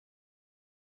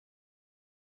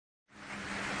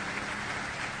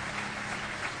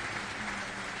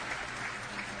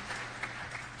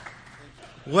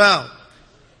Well,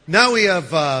 now we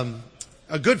have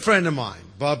a good friend of mine,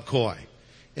 Bob Coy,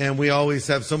 and we always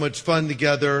have so much fun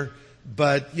together.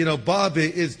 But, you know, Bob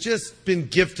has just been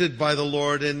gifted by the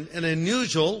Lord in an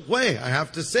unusual way, I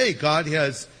have to say. God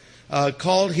has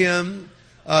called him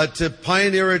to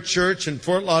pioneer a church in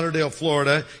Fort Lauderdale,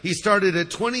 Florida. He started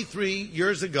it 23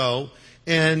 years ago,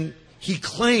 and he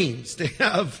claims to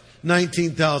have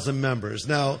 19,000 members.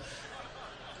 Now,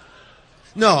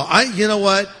 you know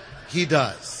what? He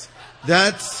does.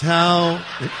 That's how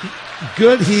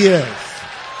good he is.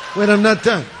 Wait, I'm not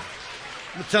done.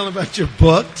 I'm telling about your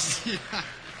books.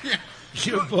 Yeah.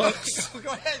 Your books. Go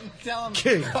ahead and tell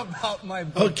him about my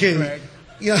book, Okay. Greg.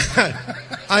 Yeah.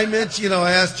 I mentioned,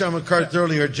 I asked John MacArthur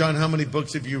earlier, John, how many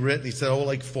books have you written? He said,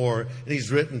 like 4. And he's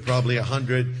written probably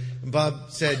 100. And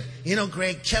Bob said,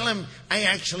 Greg, tell him I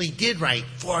actually did write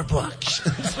 4 books.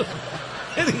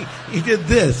 And he did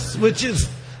this, which is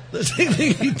the same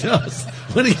thing he does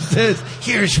when he says,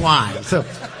 here's why. So,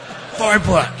 4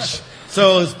 books.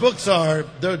 So his books are,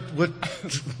 what's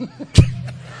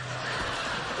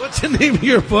the name of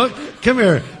your book? Come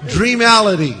here.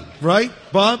 Dreamality, right,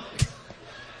 Bob?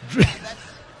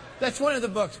 That's one of the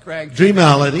books, Greg.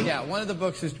 Dreamality. Yeah, one of the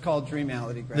books is called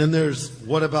Dreamality, Greg. Then there's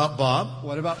What About Bob?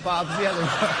 What About Bob's the other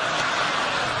book.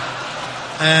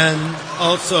 And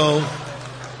also,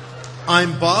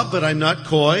 I'm Bob, but I'm not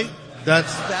coy.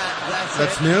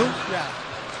 That's new? Yeah.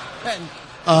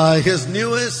 And his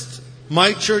newest,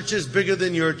 My Church is Bigger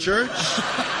Than Your Church.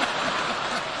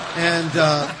 And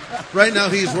right now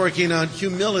he's working on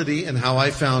Humility and How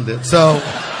I Found It. So,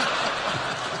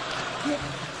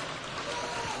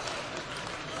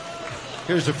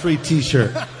 here's a free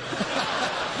t-shirt.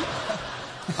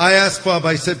 I asked Bob,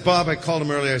 I called him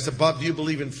earlier. I said, Bob, do you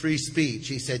believe in free speech?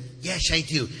 He said, yes, I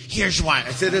do. Here's why.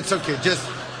 I said, it's okay. Just,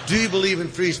 do you believe in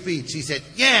free speech? He said,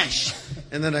 yes.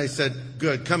 And then I said,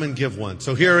 good, come and give one.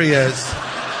 So here he is.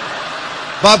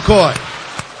 Bob Coy.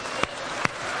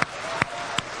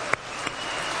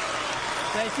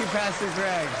 thank you, Pastor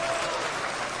Greg.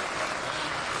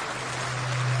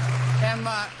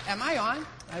 Am I on?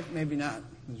 Maybe not.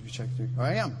 Let me check through. Oh,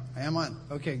 I am on.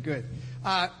 Okay, good.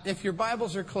 If your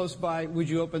Bibles are close by, would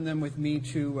you open them with me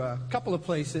to a couple of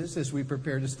places as we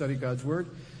prepare to study God's Word?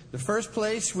 The first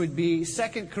place would be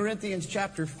 2 Corinthians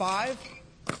chapter 5.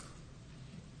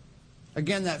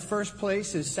 Again, that first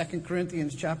place is 2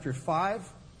 Corinthians chapter 5.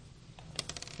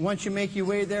 Once you make your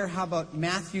way there, how about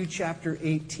Matthew chapter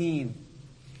 18?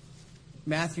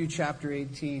 Matthew chapter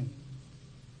 18.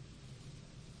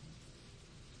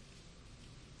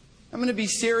 I'm going to be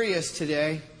serious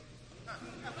today. I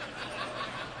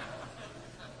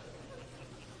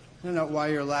don't know why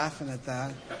you're laughing at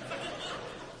that.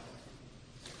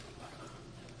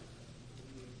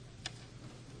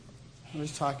 I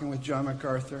was talking with John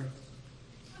MacArthur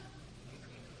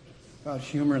about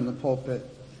humor in the pulpit.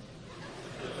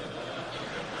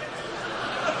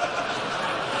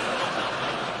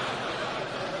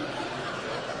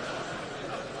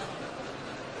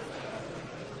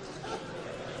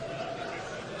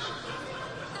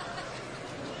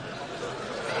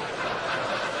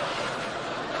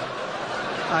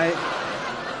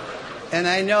 And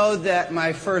I know that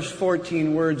my first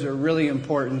 14 words are really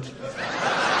important.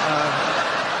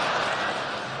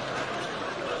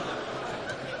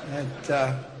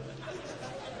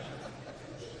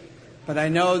 But I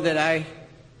know that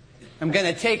I'm going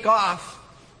to take off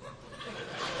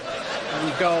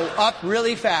and go up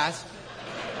really fast.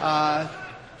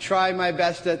 Try my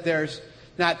best that there's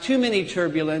not too many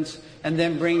turbulence, and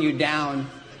then bring you down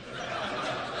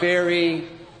very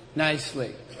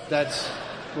nicely. That's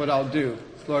what I'll do,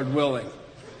 Lord willing.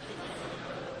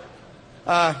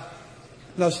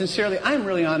 No, sincerely, I'm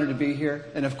really honored to be here.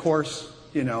 And of course,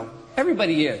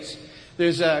 everybody is.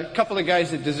 There's a couple of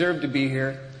guys that deserve to be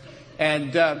here.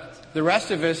 And the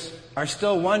rest of us are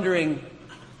still wondering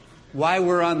why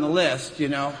we're on the list,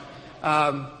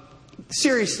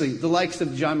 Seriously, the likes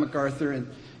of John MacArthur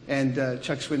and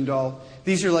Chuck Swindoll,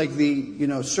 these are like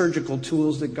the, surgical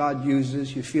tools that God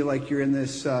uses. You feel like you're in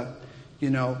this,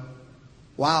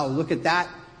 wow, look at that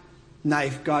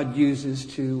knife God uses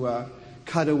to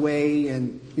cut away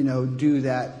and, do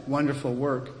that wonderful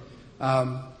work.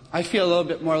 I feel a little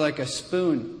bit more like a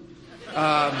spoon.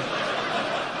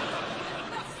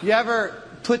 You ever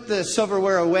put the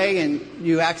silverware away and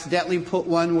you accidentally put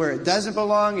one where it doesn't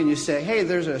belong and you say, hey,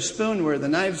 there's a spoon where the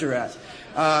knives are at.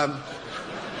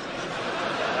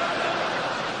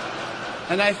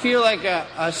 And I feel like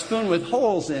a spoon with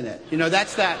holes in it.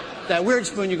 That's that weird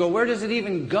spoon. You go, where does it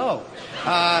even go?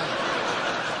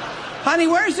 Honey,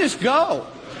 where does this go?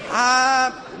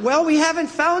 Well, we haven't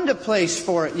found a place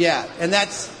for it yet. And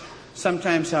that's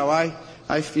sometimes how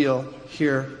I feel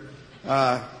here.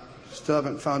 Still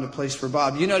haven't found a place for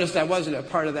Bob. You noticed I wasn't a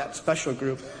part of that special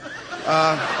group.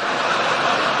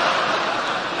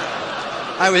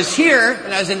 I was here,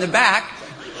 and I was in the back.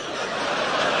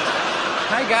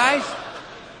 Hi, guys.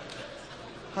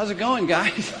 How's it going,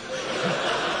 guys?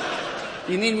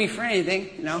 You need me for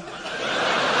anything, you know?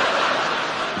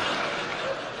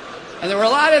 And there were a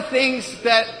lot of things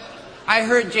that I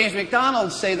heard James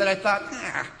MacDonald say that I thought,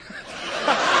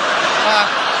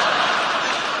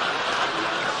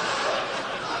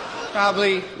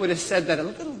 probably would have said that a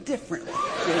little differently,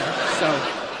 you know,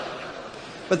 so.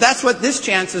 But that's what this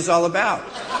chance is all about.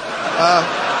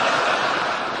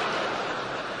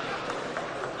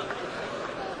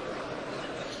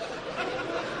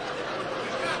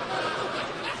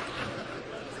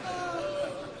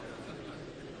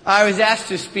 I was asked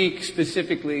to speak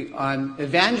specifically on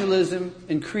evangelism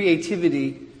and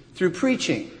creativity through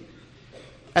preaching.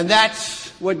 And that's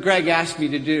what Greg asked me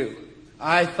to do.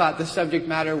 I thought the subject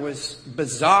matter was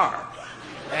bizarre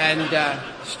and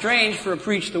strange for a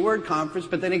Preach the Word conference.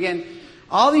 But then again,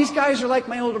 all these guys are like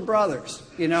my older brothers,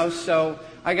 you know, so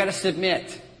I got to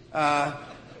submit.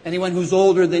 Anyone who's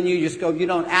older than you just go, you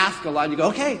don't ask a lot. You go,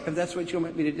 okay, if that's what you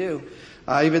want me to do.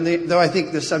 Even though I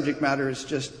think the subject matter is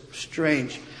just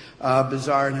strange,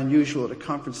 bizarre, and unusual at a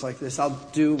conference like this, I'll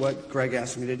do what Greg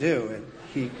asked me to do.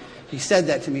 And he said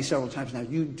that to me several times. Now,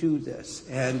 you do this.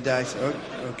 And I said,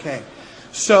 okay.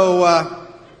 So,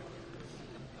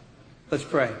 let's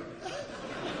pray.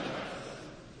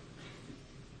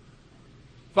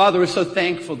 Father, we're so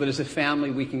thankful that as a family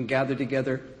we can gather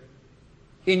together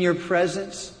in your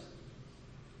presence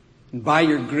and by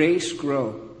your grace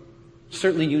grow.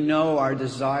 Certainly you know our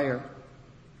desire.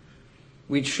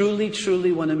 We truly,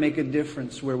 truly want to make a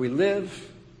difference where we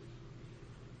live,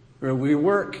 where we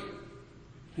work,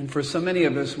 and for so many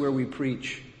of us, where we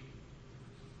preach.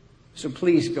 So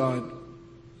please, God,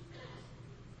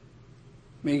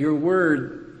 may your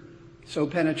word so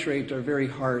penetrate our very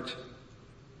heart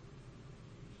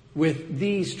with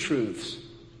these truths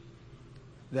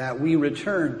that we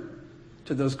return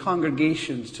to those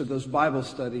congregations, to those Bible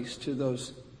studies, to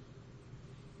those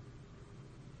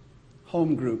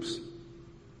home groups,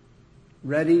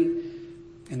 ready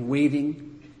and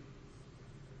waiting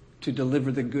to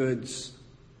deliver the goods.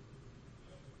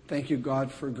 Thank you,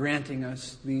 God, for granting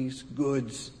us these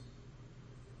goods.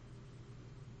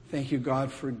 Thank you,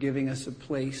 God, for giving us a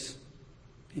place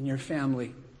in your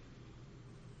family.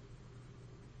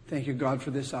 Thank you, God,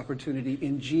 for this opportunity.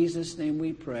 In Jesus' name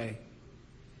we pray.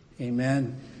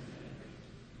 Amen.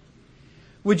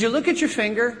 Would you look at your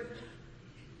finger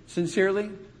sincerely?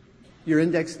 Your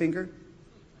index finger?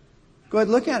 Go ahead,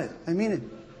 look at it. I mean it.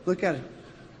 Look at it.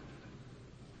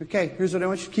 Okay, here's what I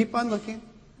want you to keep on looking.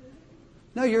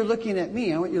 No, you're looking at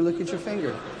me. I want you to look at your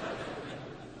finger.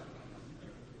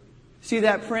 See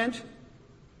that print?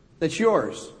 That's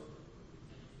yours.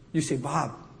 You say,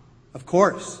 Bob, of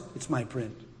course it's my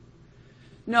print.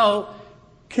 No,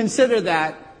 consider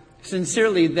that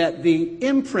sincerely that the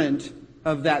imprint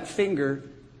of that finger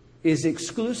is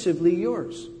exclusively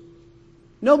yours.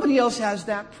 Nobody else has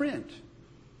that print.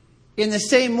 In the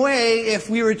same way, if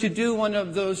we were to do one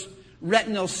of those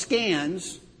retinal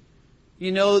scans,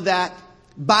 you know, that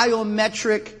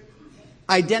biometric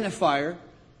identifier,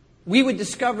 we would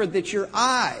discover that your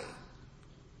eye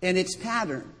and its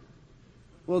pattern,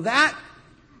 well, that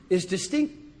is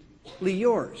distinctly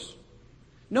yours.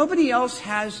 Nobody else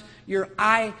has your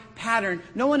eye pattern.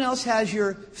 No one else has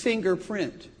your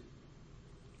fingerprint.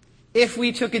 If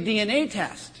we took a DNA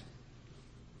test,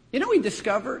 you know what we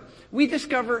discover? We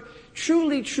discover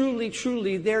truly, truly,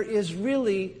 truly there is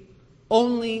really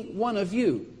only one of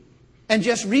you. And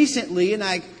just recently, and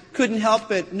I couldn't help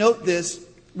but note this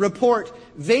report,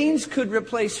 veins could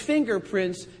replace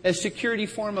fingerprints as security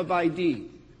form of ID.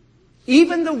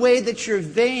 Even the way that your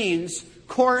veins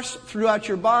course throughout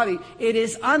your body, it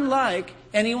is unlike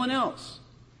anyone else.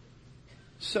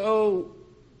 So,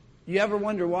 you ever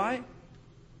wonder why?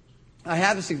 I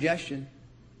have a suggestion.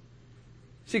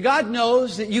 See, God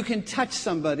knows that you can touch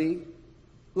somebody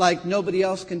like nobody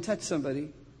else can touch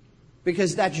somebody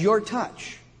because that's your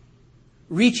touch,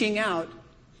 reaching out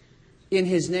in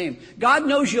His name. God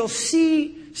knows you'll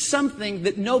see something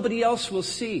that nobody else will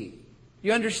see.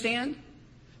 You understand?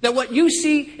 That what you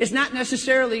see is not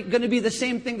necessarily going to be the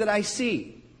same thing that I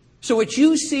see. So what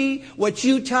you see, what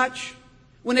you touch,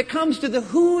 when it comes to the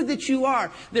who that you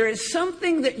are, there is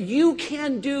something that you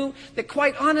can do that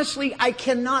quite honestly, I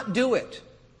cannot do it.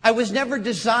 I was never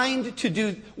designed to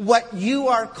do what you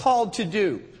are called to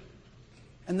do.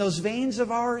 And those veins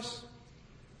of ours,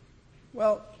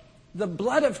 well, the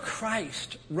blood of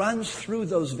Christ runs through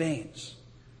those veins.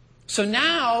 So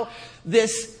now,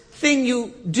 this thing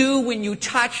you do when you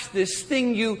touch, this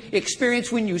thing you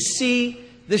experience when you see,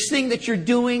 this thing that you're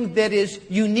doing that is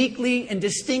uniquely and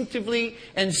distinctively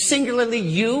and singularly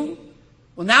you,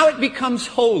 well, now it becomes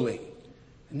holy.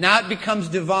 Now it becomes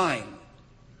divine.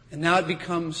 And now it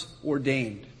becomes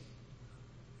ordained.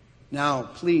 Now,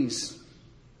 please,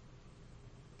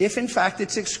 if in fact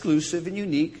it's exclusive and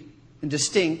unique and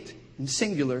distinct and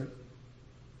singular,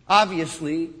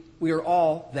 obviously we are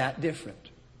all that different.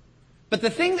 But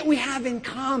the thing that we have in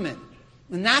common,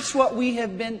 and that's what we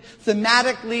have been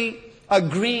thematically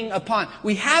agreeing upon.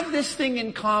 We have this thing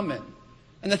in common.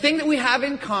 And the thing that we have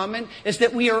in common is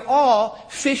that we are all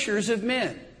fishers of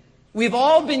men. We've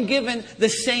all been given the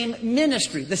same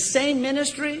ministry. The same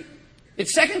ministry?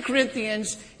 It's 2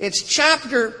 Corinthians, it's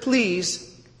chapter, please,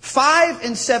 5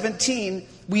 and 17.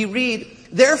 We read,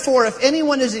 "Therefore, if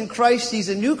anyone is in Christ, he's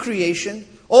a new creation.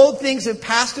 Old things have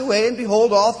passed away, and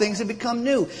behold, all things have become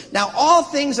new. Now all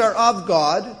things are of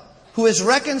God, who has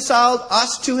reconciled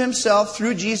us to himself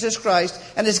through Jesus Christ,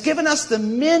 and has given us the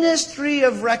ministry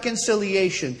of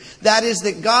reconciliation. That is,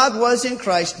 that God was in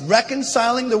Christ,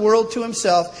 reconciling the world to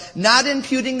himself, not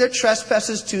imputing their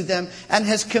trespasses to them, and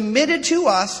has committed to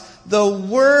us the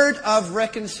word of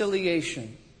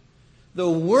reconciliation." The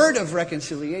word of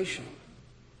reconciliation.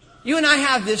 You and I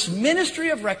have this ministry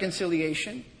of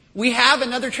reconciliation. We have,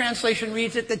 another translation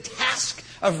reads it, the task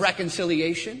of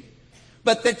reconciliation.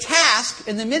 But the task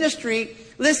and the ministry,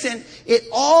 listen, it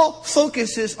all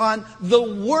focuses on the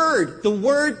Word. The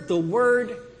Word, the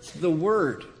Word, the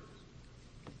Word.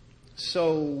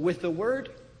 So with the Word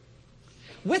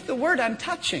I'm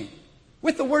touching.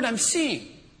 With the Word I'm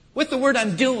seeing. With the Word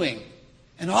I'm doing.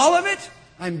 And all of it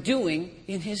I'm doing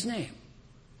in His name.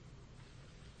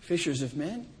 Fishers of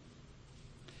men.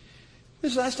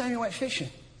 When's the last time you went fishing?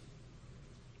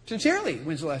 Sincerely,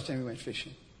 when's the last time you went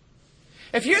fishing?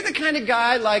 If you're the kind of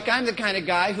guy, like I'm the kind of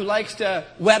guy, who likes to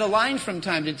wet a line from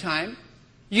time to time,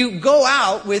 you go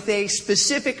out with a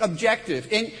specific objective.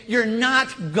 And you're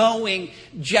not going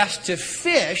just to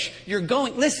fish. You're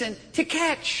going, listen, to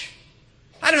catch.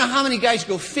 I don't know how many guys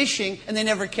go fishing and they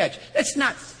never catch. That's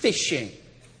not fishing.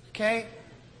 Okay?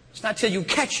 It's not till you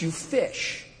catch you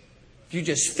fish. If you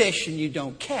just fish and you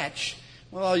don't catch,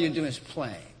 well, all you're doing is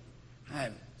playing.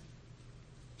 I'm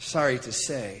sorry to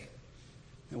say,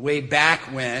 way back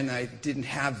when I didn't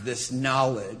have this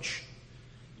knowledge,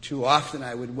 too often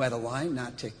I would wet a line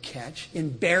not to catch,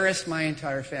 embarrass my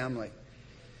entire family.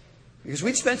 Because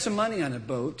we'd spent some money on a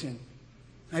boat, and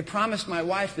I promised my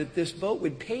wife that this boat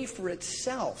would pay for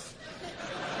itself.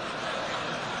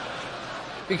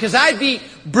 Because I'd be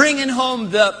bringing home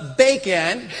the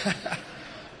bacon,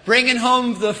 bringing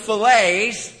home the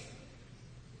fillets,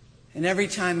 and every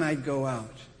time I'd go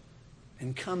out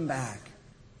and come back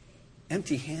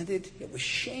empty-handed, it was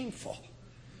shameful.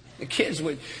 The kids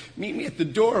would meet me at the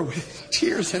door with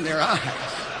tears in their eyes.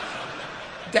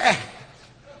 Dad.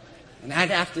 And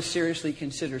I'd have to seriously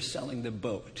consider selling the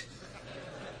boat.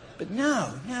 But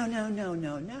no.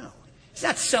 It's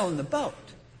not selling the boat.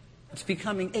 It's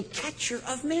becoming a catcher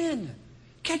of men.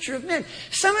 Catcher of men.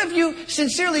 Some of you,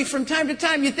 sincerely, from time to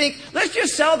time, you think, let's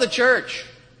just sell the church.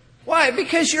 Why?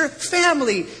 Because your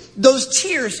family, those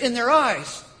tears in their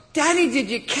eyes. Daddy, did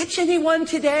you catch anyone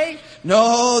today?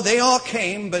 No, they all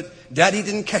came, but Daddy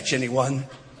didn't catch anyone.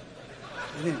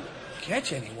 I didn't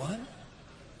catch anyone?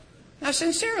 Now,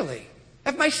 sincerely,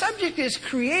 if my subject is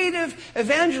creative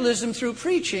evangelism through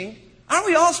preaching, aren't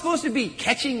we all supposed to be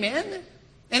catching men?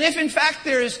 And if, in fact,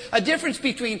 there is a difference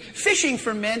between fishing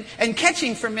for men and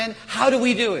catching for men, how do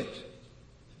we do it?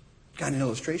 Got an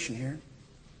illustration here.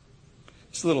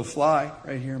 This little fly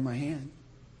right here in my hand.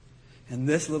 And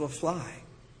this little fly,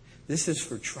 this is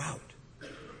for trout.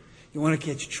 You want to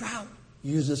catch trout,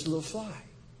 use this little fly.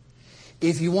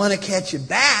 If you want to catch a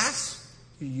bass,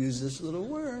 you use this little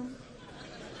worm.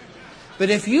 But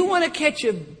if you want to catch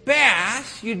a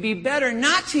bass, you'd be better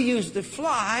not to use the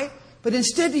fly, but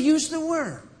instead to use the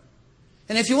worm.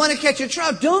 And if you want to catch a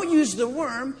trout, don't use the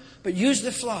worm, but use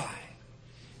the fly.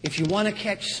 If you want to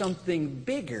catch something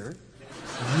bigger,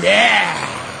 yeah!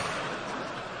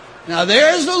 Now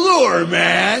there's the lure,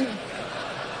 man.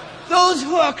 Those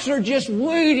hooks are just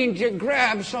waiting to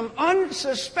grab some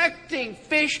unsuspecting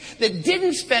fish that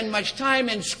didn't spend much time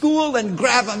in school and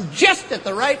grab them just at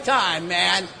the right time,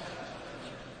 man.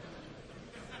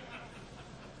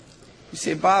 You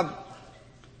say, Bob,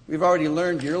 we've already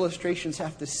learned your illustrations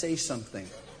have to say something.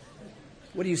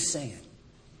 What are you saying?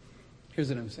 Here's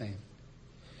what I'm saying.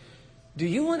 Do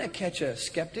you want to catch a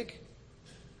skeptic?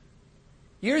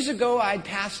 Years ago, I'd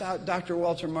pass out Dr.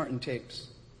 Walter Martin tapes.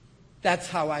 That's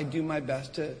how I do my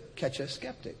best to catch a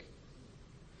skeptic.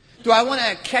 Do I want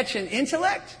to catch an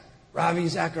intellect? Ravi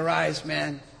Zacharias,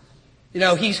 man.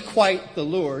 He's quite the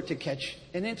lure to catch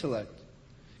an intellect.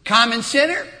 Common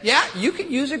sinner? Yeah, you could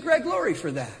use a Greg Laurie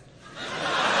for that.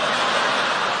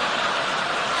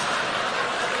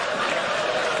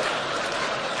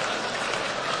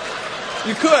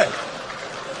 You could.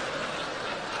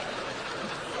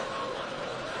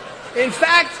 In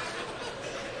fact,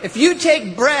 if you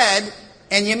take bread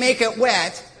and you make it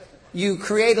wet, you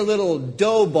create a little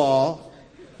dough ball.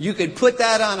 You could put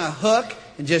that on a hook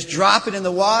and just drop it in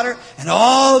the water, and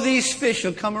all these fish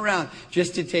will come around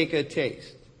just to take a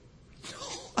taste.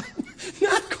 I'm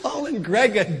not calling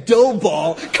Greg a dough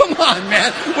ball. Come on,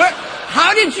 man.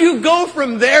 How did you go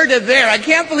from there to there? I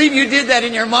can't believe you did that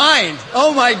in your mind.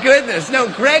 Oh, my goodness. No,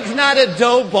 Greg's not a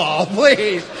dough ball,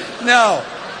 please. No.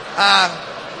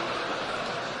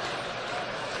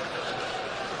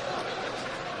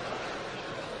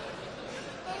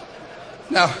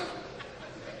 No.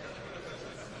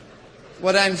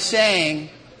 What I'm saying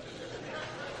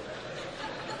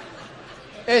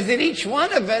is that each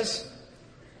one of us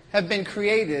have been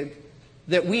created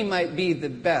that we might be the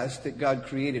best that God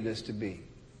created us to be.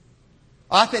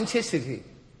 Authenticity.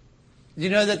 Do you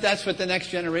know that that's what the next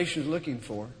generation is looking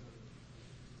for?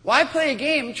 Why play a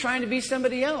game trying to be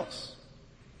somebody else?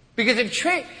 Because if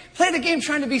play the game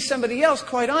trying to be somebody else,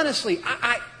 quite honestly,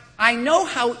 I know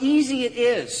how easy it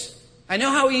is. I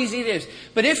know how easy it is.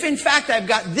 But if in fact I've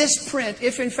got this print,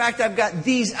 if in fact I've got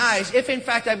these eyes, if in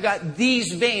fact I've got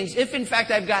these veins, if in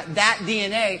fact I've got that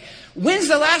DNA, when's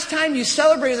the last time you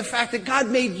celebrated the fact that God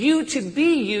made you to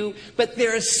be you, but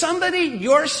there is somebody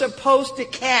you're supposed to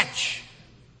catch?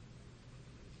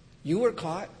 You were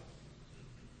caught.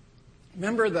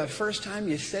 Remember the first time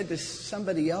you said to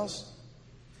somebody else?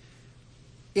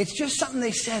 It's just something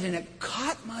they said and it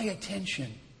caught my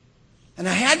attention. And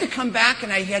I had to come back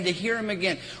and I had to hear him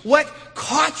again. What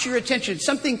caught your attention?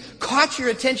 Something caught your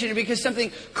attention. And because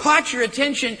something caught your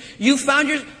attention, you found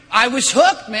I was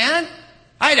hooked, man.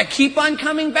 I had to keep on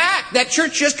coming back. That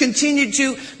church just continued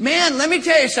to, man, let me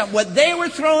tell you something. What they were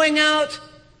throwing out,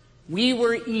 we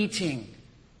were eating.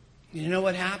 You know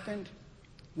what happened?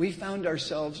 We found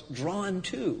ourselves drawn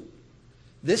to.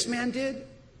 This man did.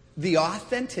 The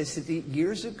authenticity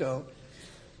years ago.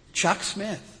 Chuck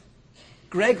Smith.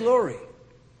 Greg Laurie.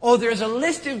 Oh, there's a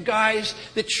list of guys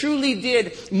that truly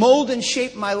did mold and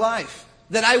shape my life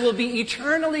that I will be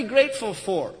eternally grateful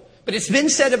for. But it's been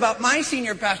said about my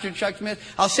senior pastor, Chuck Smith.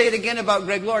 I'll say it again about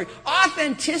Greg Laurie.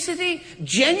 Authenticity,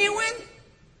 genuine.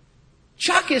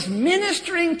 Chuck is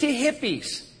ministering to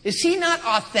hippies. Is he not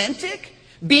authentic?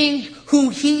 Being who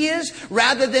he is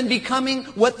rather than becoming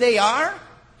what they are?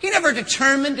 He never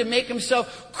determined to make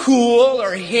himself cool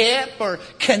or hip or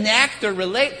connect or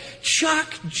relate.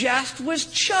 Chuck just was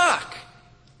Chuck.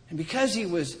 And because he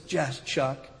was just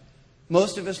Chuck,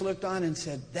 most of us looked on and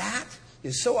said, that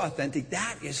is so authentic,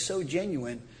 that is so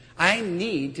genuine. I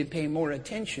need to pay more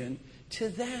attention to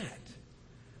that.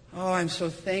 Oh, I'm so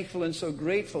thankful and so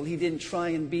grateful he didn't try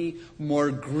and be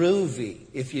more groovy,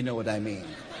 if you know what I mean.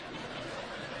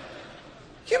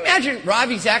 Can you imagine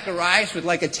Ravi Zacharias with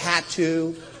like a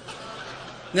tattoo?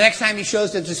 The next time he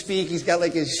shows up to speak, he's got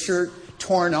like his shirt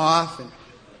torn off and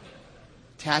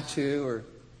tattoo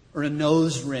or a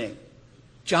nose ring.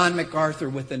 John MacArthur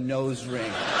with a nose ring.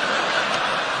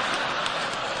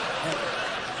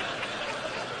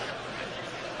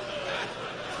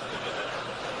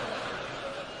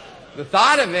 The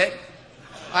thought of it,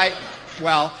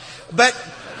 but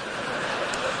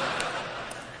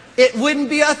it wouldn't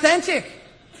be authentic.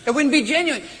 It wouldn't be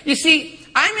genuine. You see,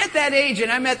 I'm at that age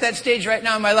and I'm at that stage right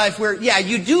now in my life where, yeah,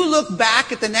 you do look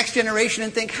back at the next generation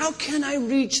and think, how can I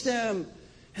reach them?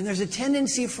 And there's a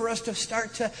tendency for us to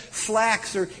start to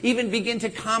flax or even begin to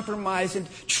compromise and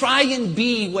try and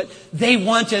be what they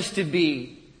want us to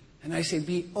be. And I say,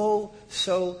 be oh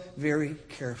so very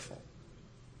careful.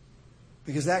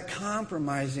 Because that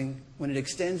compromising, when it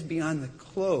extends beyond the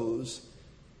clothes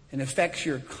and affects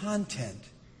your content,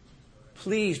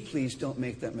 please, please don't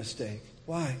make that mistake.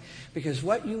 Why? Because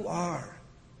what you are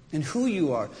and who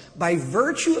you are, by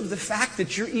virtue of the fact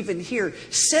that you're even here,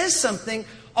 says something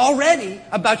already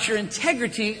about your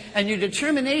integrity and your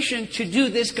determination to do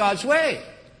this God's way.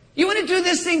 You want to do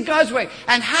this thing God's way.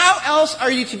 And how else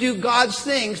are you to do God's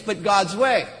things but God's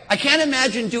way? I can't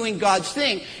imagine doing God's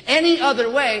thing any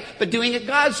other way but doing it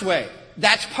God's way.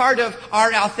 That's part of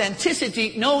our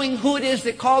authenticity, knowing who it is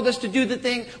that called us to do the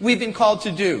thing we've been called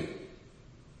to do.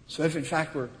 So if in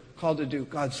fact we're called to do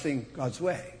God's thing God's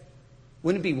way,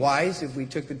 Wouldn't it be wise if we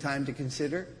took the time to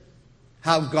consider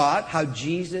how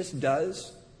Jesus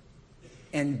does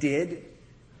and did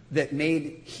that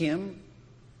made him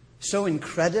so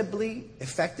incredibly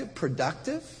effective,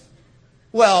 productive?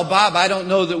 Well, Bob, I don't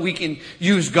know that we can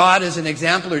use God as an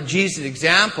example or Jesus as an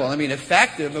example. I mean,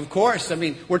 effective, of course. I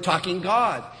mean, we're talking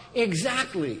God.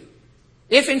 Exactly.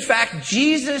 If in fact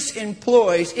Jesus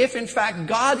employs, if in fact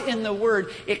God in the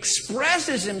Word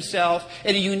expresses himself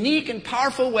in a unique and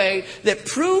powerful way that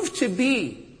proved to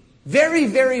be very,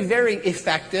 very, very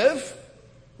effective,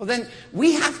 well then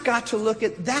we have got to look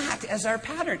at that as our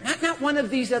pattern. Not one of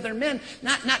these other men,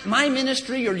 not my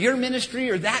ministry or your ministry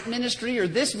or that ministry or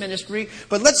this ministry,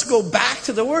 but let's go back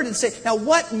to the Word and say, now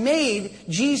what made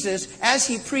Jesus, as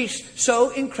he preached, so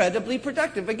incredibly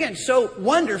productive? Again, so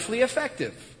wonderfully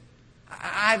effective.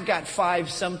 I've got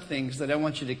 5 somethings that I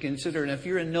want you to consider. And if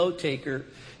you're a note taker,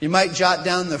 you might jot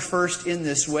down the first in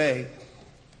this way.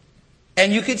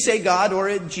 And you could say God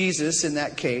or Jesus in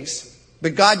that case.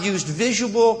 But God used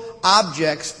visual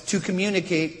objects to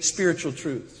communicate spiritual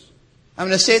truths. I'm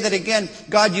going to say that again.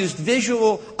 God used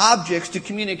visual objects to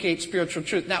communicate spiritual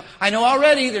truth. Now, I know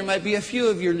already there might be a few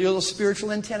of your little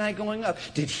spiritual antennae going up.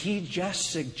 Did he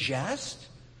just suggest?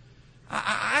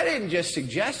 I didn't just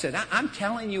suggest it. I'm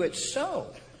telling you it's so.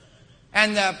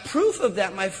 And the proof of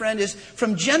that, my friend, is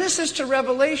from Genesis to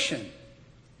Revelation.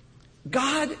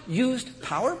 God used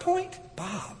PowerPoint?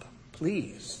 Bob,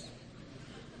 please.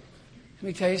 Let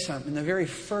me tell you something. In the very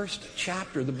first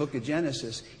chapter of the book of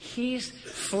Genesis, he's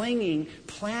flinging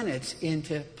planets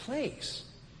into place.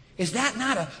 Is that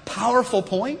not a powerful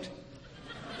point?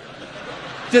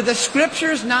 Do the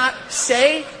Scriptures not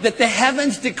say that the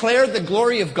heavens declare the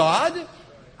glory of God?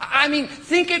 I mean,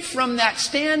 think it from that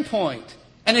standpoint.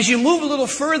 And as you move a little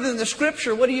further in the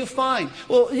Scripture, what do you find?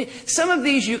 Well, some of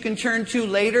these you can turn to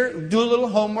later, do a little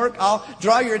homework. I'll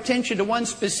draw your attention to one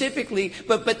specifically,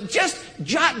 but just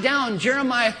jot down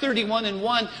Jeremiah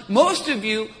 31:1. Most of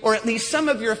you, or at least some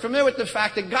of you, are familiar with the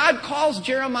fact that God calls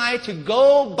Jeremiah to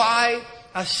go buy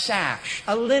a sash,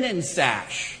 a linen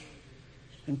sash,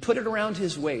 and put it around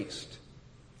his waist.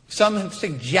 Some have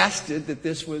suggested that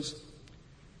this was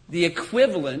the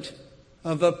equivalent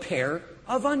of a pair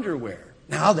of underwear.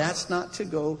 Now, that's not to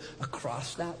go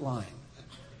across that line.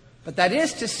 But that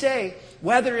is to say,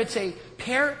 whether it's a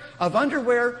pair of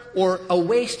underwear or a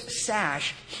waist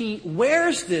sash, he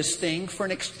wears this thing for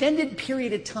an extended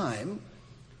period of time,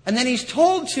 and then he's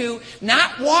told to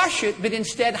not wash it, but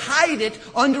instead hide it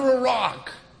under a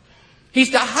rock.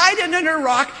 He's to hide it under a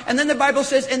rock, and then the Bible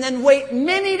says, and then wait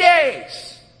many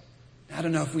days. I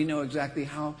don't know if we know exactly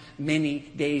how many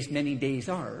days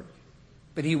are,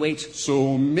 but he waits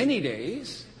so many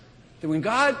days that when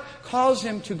God calls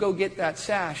him to go get that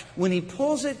sash, when he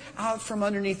pulls it out from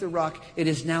underneath the rock, it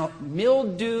is now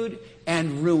mildewed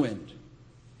and ruined.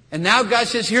 And now God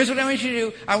says, here's what I want you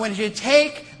to do. I want you to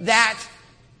take that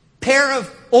pair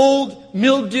of old,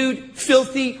 mildewed,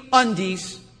 filthy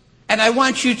undies, and I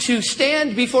want you to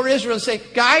stand before Israel and say,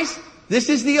 guys, this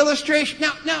is the illustration.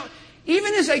 Now,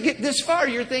 even as I get this far,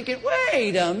 you're thinking,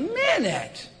 wait a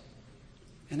minute.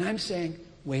 And I'm saying,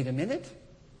 wait a minute.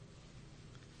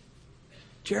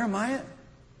 Jeremiah,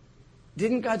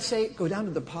 didn't God say, go down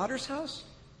to the potter's house?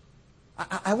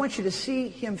 I want you to see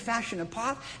him fashion a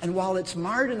pot, and while it's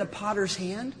marred in the potter's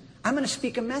hand, I'm going to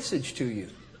speak a message to you.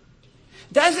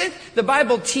 Doesn't the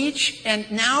Bible teach, and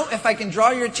now if I can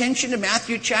draw your attention to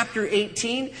Matthew chapter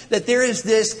 18, that there is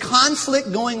this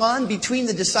conflict going on between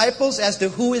the disciples as to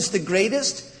who is the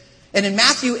greatest? And in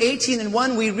Matthew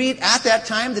 18:1, we read, at that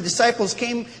time the disciples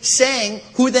came saying,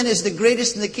 who then is the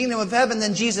greatest in the kingdom of heaven?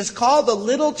 Then Jesus called the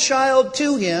little child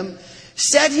to him,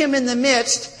 set him in the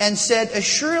midst, and said,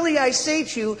 assuredly I say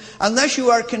to you, unless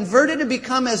you are converted and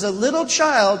become as a little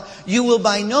child, you will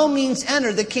by no means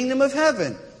enter the kingdom of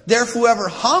heaven. Therefore, whoever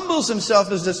humbles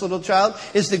himself as this little child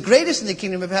is the greatest in the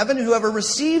kingdom of heaven. And whoever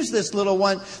receives this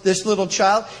little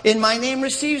child, in my name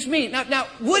receives me. Now,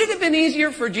 would it have been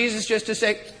easier for Jesus just to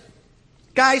say,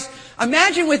 guys,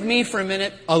 imagine with me for a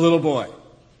minute a little boy.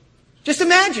 Just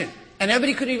imagine. And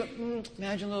everybody could even,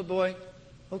 imagine a little boy.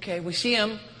 Okay, we see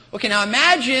him. Okay, now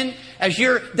imagine, as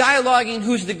you're dialoguing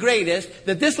who's the greatest,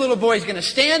 that this little boy is going to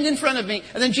stand in front of me,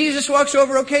 and then Jesus walks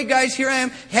over, okay guys, here I am.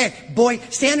 Hey, boy,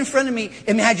 stand in front of me,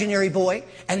 imaginary boy.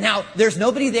 And now there's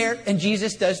nobody there, and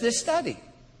Jesus does this study. Do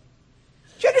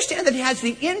you understand that it has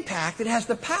the impact, it has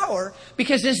the power,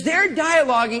 because as they're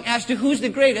dialoguing as to who's the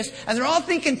greatest, and they're all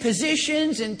thinking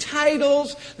positions and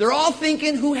titles, they're all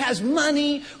thinking who has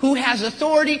money, who has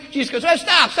authority, Jesus goes, oh,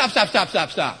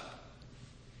 stop.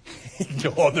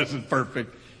 Oh, this is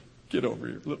perfect. Get over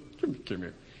here. Look, come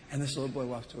here. And this little boy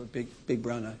walks to a big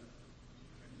brown eye.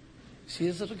 See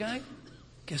this little guy?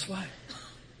 Guess what?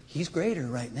 He's greater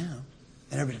right now.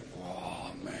 And everybody,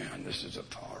 oh man, this is a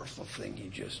powerful thing he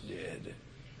just did.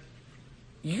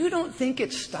 You don't think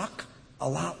it stuck a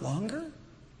lot longer?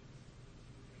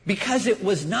 Because it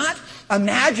was not,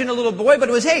 imagine a little boy, but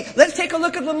it was, hey, let's take a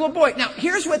look at the little boy. Now,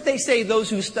 here's what they say, those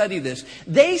who study this.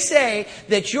 They say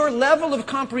that your level of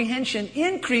comprehension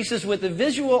increases with a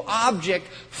visual object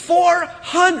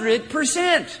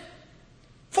 400%.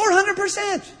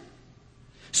 400%.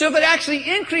 So if it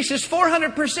actually increases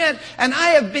 400%, and I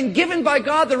have been given by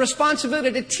God the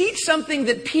responsibility to teach something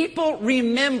that people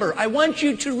remember. I want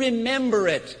you to remember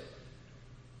it.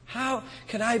 How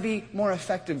can I be more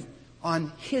effective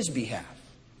on His behalf?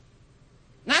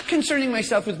 Not concerning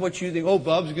myself with what you think, oh,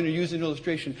 Bob's going to use an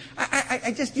illustration.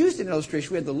 I just used an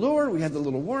illustration. We had the lure, we had the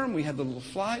little worm, we had the little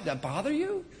fly. That bother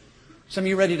you? Some of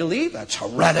you ready to leave? That's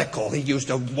heretical. He used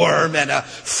a worm and a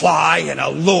fly and a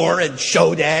lure and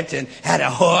showed it and had a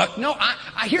hook. No,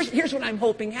 here's what I'm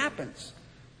hoping happens.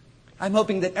 I'm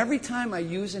hoping that every time I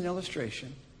use an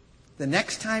illustration, the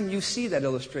next time you see that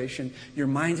illustration, your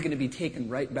mind's going to be taken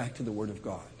right back to the Word of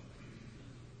God.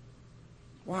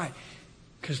 Why?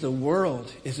 Because the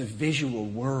world is a visual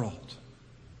world.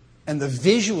 And the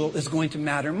visual is going to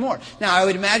matter more. Now, I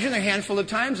would imagine a handful of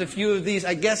times, a few of these,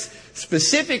 I guess,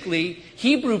 specifically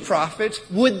Hebrew prophets,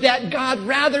 would that God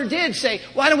rather did say,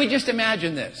 why don't we just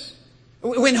imagine this?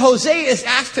 When Hosea is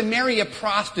asked to marry a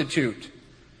prostitute,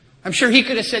 I'm sure he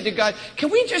could have said to God, can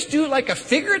we just do like a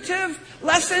figurative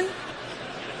lesson?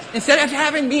 Instead of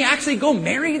having me actually go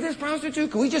marry this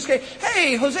prostitute, can we just say,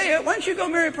 hey, Hosea, why don't you go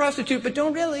marry a prostitute, but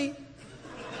don't really?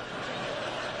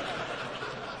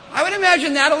 I would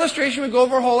imagine that illustration would go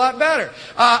over a whole lot better.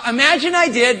 Imagine I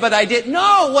did, but I didn't.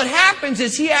 No, what happens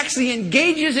is he actually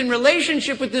engages in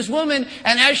relationship with this woman,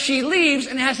 and as she leaves,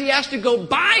 and as he has to go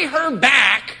buy her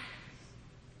back,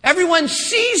 everyone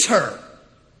sees her.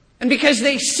 And because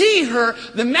they see her,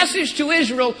 the message to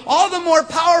Israel, all the more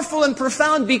powerful and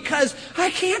profound, because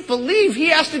I can't believe he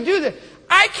has to do this.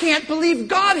 I can't believe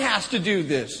God has to do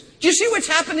this. Do you see what's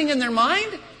happening in their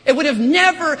mind? It would have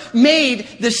never made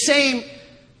the same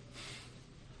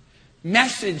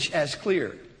message as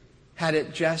clear had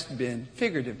it just been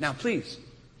figurative. Now, please,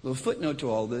 a little footnote to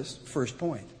all this. First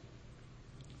point.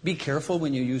 Be careful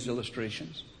when you use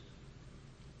illustrations.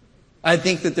 I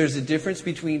think that there's a difference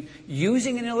between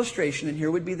using an illustration, and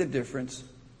here would be the difference,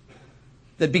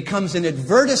 that becomes an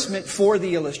advertisement for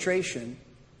the illustration,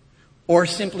 or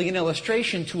simply an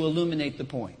illustration to illuminate the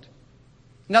point.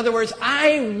 In other words,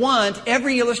 I want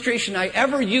every illustration I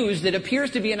ever use that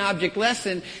appears to be an object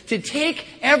lesson to take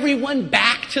everyone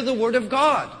back to the Word of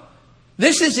God.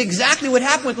 This is exactly what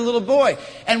happened with the little boy.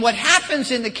 And what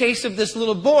happens in the case of this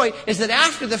little boy is that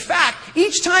after the fact,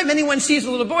 each time anyone sees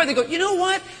a little boy, they go, you know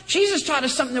what? Jesus taught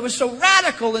us something that was so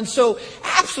radical and so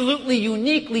absolutely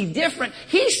uniquely different.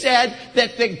 He said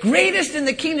that the greatest in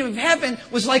the kingdom of heaven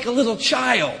was like a little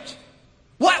child.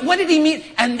 What did he mean?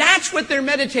 And that's what they're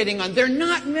meditating on. They're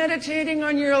not meditating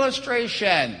on your illustration.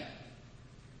 And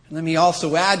let me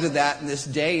also add to that, in this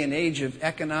day and age of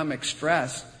economic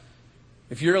stress,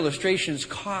 if your illustrations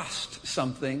cost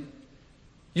something,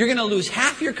 you're going to lose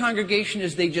half your congregation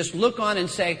as they just look on and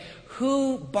say,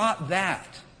 who bought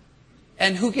that?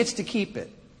 And who gets to keep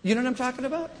it? You know what I'm talking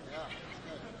about?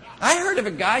 I heard of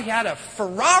a guy who had a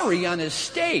Ferrari on his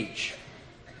stage.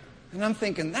 And I'm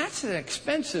thinking, that's an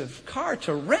expensive car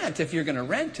to rent if you're going to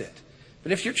rent it.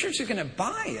 But if your church is going to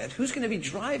buy it, who's going to be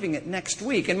driving it next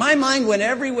week? And my mind went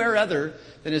everywhere other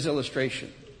than his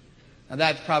illustration. Now,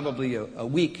 that's probably a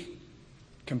weak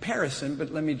comparison,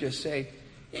 but let me just say,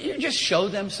 you just show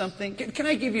them something. Can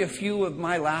I give you a few of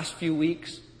my last few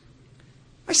weeks?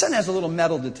 My son has a little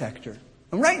metal detector.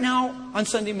 And right now, on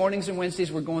Sunday mornings and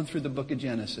Wednesdays, we're going through the book of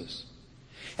Genesis.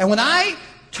 And when I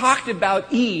talked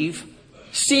about Eve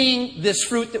seeing this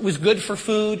fruit that was good for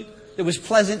food, that was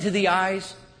pleasant to the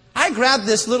eyes, I grabbed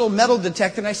this little metal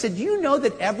detector and I said, do you know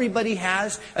that everybody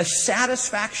has a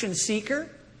satisfaction seeker?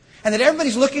 And that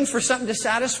everybody's looking for something to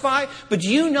satisfy? But do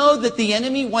you know that the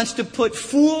enemy wants to put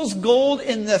fool's gold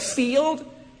in the field?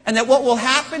 And that what will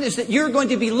happen is that you're going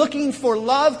to be looking for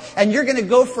love and you're going to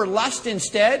go for lust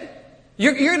instead?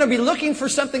 You're going to be looking for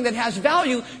something that has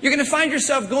value. You're going to find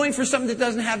yourself going for something that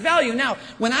doesn't have value. Now,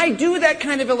 when I do that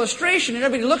kind of illustration and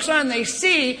everybody looks on and they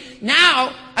see,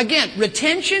 now, again,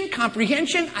 retention,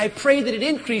 comprehension, I pray that it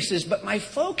increases. But my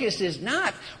focus is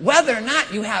not whether or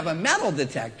not you have a metal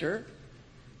detector.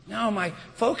 No, my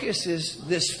focus is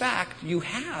this fact: you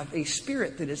have a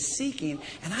spirit that is seeking,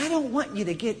 and I don't want you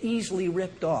to get easily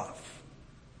ripped off.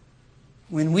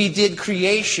 When we did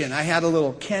creation, I had a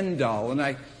little Ken doll, and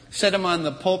I set him on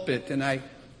the pulpit, and I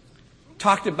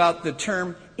talked about the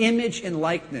term image and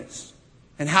likeness,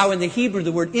 and how in the Hebrew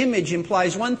the word image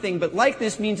implies one thing, but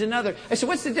likeness means another. I said,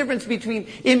 what's the difference between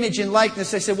image and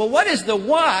likeness? I said, well, what is the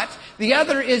what? The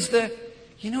other is the,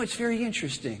 it's very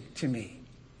interesting to me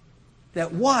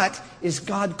that what is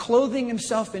God clothing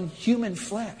himself in human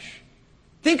flesh.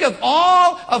 Think of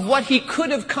all of what he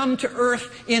could have come to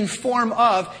earth in form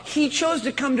of. He chose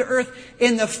to come to earth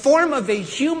in the form of a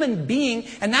human being,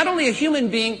 and not only a human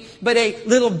being, but a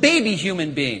little baby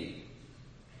human being.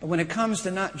 But when it comes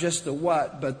to not just the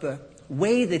what, but the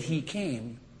way that he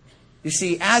came, you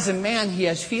see, as a man, he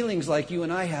has feelings like you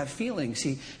and I have feelings.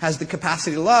 He has the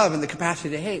capacity to love and the capacity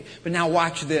to hate. But now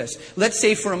watch this. Let's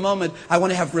say for a moment, I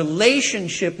want to have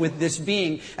relationship with this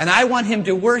being, and I want him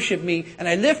to worship me. And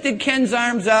I lifted Ken's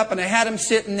arms up, and I had him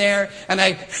sitting there, and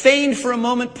I feigned for a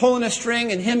moment pulling a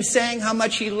string, and him saying how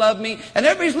much he loved me. And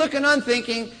everybody's looking on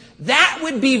thinking, that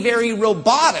would be very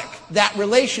robotic, that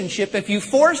relationship, if you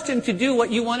forced him to do what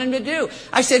you want him to do.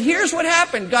 I said, here's what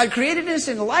happened. God created us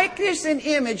in likeness and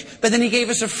image, but then he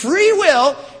gave us a free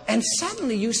will, and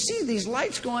suddenly you see these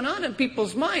lights going on in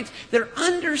people's minds. They're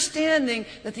understanding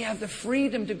that they have the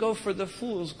freedom to go for the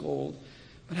fool's gold,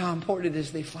 but how important it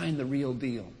is they find the real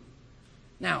deal.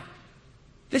 Now,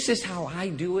 this is how I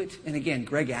do it. And again,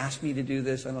 Greg asked me to do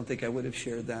this. I don't think I would have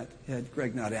shared that had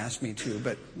Greg not asked me to.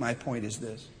 But my point is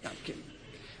this. No, I'm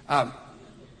kidding.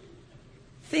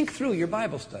 Think through your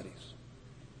Bible studies.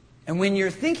 And when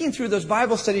you're thinking through those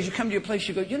Bible studies, you come to a place,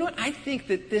 you go, you know what? I think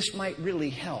that this might really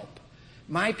help.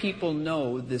 My people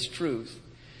know this truth.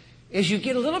 As you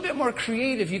get a little bit more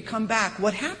creative, you come back.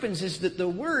 What happens is that the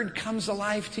Word comes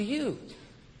alive to you.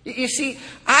 You see,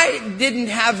 I didn't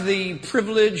have the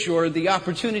privilege or the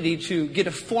opportunity to get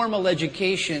a formal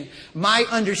education. My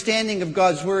understanding of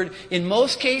God's Word, in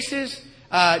most cases,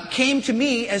 came to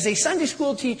me as a Sunday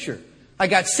school teacher. I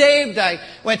got saved. I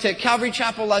went to Calvary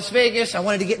Chapel, Las Vegas. I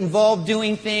wanted to get involved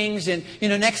doing things. And,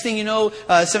 next thing you know,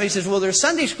 somebody says, well, there's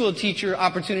Sunday school teacher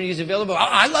opportunities available.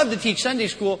 I love to teach Sunday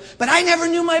school, but I never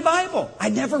knew my Bible. I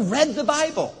never read the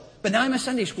Bible. But now I'm a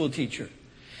Sunday school teacher.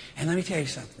 And let me tell you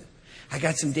something. I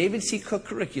got some David C. Cook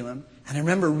curriculum, and I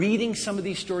remember reading some of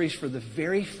these stories for the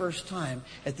very first time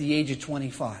at the age of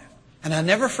 25. And I'll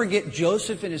never forget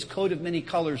Joseph in his coat of many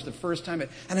colors the first time.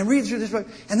 And I'm reading through this book,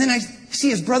 and then I see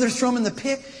his brothers throw him in the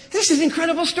pit. This is an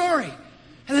incredible story.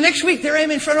 And the next week, there I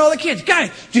am in front of all the kids. Guys,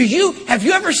 have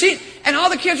you ever seen? And all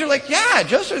the kids are like, yeah,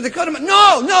 Joseph, the coat of...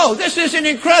 No, this is an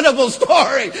incredible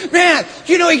story. Man,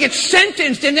 he gets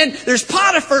sentenced, and then there's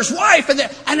Potiphar's wife,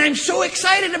 and I'm so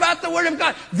excited about the Word of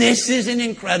God. This is an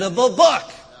incredible book.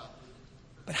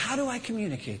 But how do I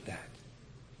communicate that?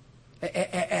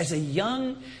 As a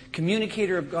young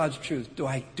communicator of God's truth, do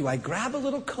I grab a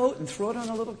little coat and throw it on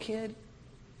a little kid?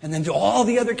 And then do all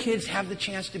the other kids have the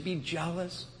chance to be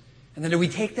jealous? And then do we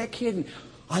take that kid and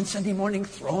on Sunday morning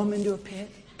throw him into a pit?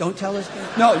 Don't tell us.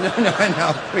 No.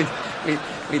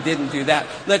 We didn't do that.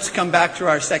 Let's come back to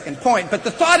our second point. But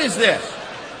the thought is this.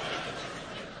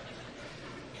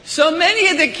 So many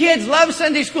of the kids love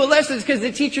Sunday school lessons because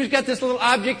the teacher's got this little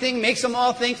object thing, makes them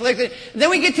all think like that. Then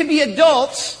we get to be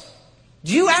adults.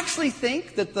 Do you actually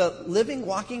think that the living,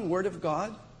 walking Word of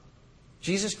God,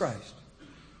 Jesus Christ,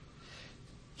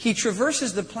 He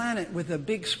traverses the planet with a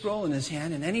big scroll in his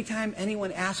hand, and anytime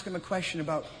anyone asks him a question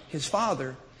about his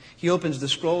Father, he opens the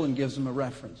scroll and gives them a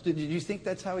reference. Did you think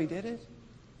that's how he did it?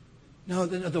 No,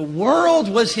 the world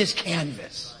was his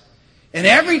canvas. And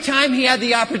every time he had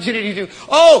the opportunity to,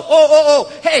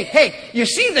 hey, you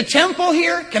see the temple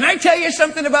here? Can I tell you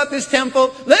something about this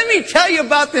temple? Let me tell you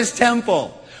about this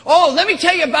temple. Oh, let me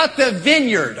tell you about the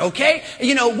vineyard, okay?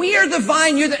 We are the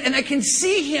vine, and I can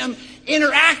see him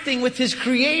interacting with his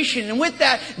creation. And with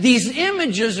that, these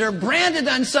images are branded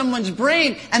on someone's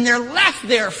brain, and they're left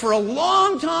there for a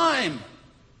long time.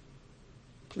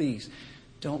 Please,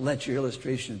 don't let your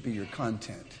illustrations be your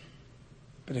content.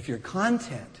 But if your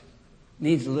content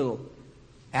needs a little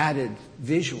added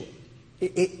visual,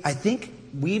 I think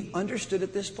we've understood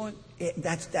at this point,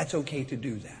 that's okay to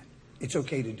do that. It's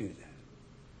okay to do that.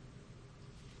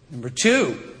 Number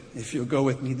 2, if you'll go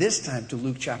with me this time to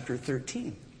Luke chapter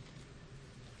 13.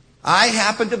 I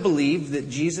happen to believe that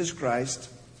Jesus Christ,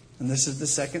 and this is the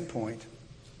second point,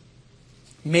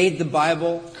 made the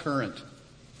Bible current.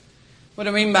 What do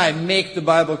I mean by make the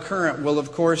Bible current? Well,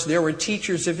 of course, there were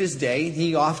teachers of his day.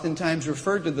 He oftentimes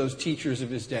referred to those teachers of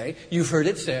his day. You've heard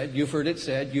it said, you've heard it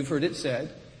said, you've heard it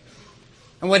said.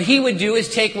 And what he would do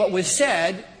is take what was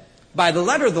said by the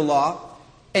letter of the law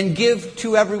and give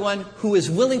to everyone who is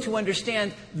willing to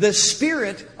understand the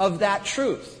spirit of that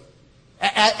truth.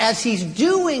 As he's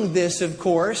doing this, of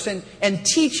course, and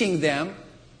teaching them,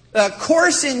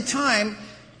 course in time,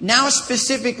 now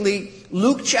specifically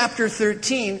Luke chapter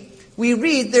 13, we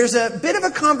read there's a bit of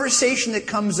a conversation that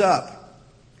comes up.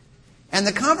 And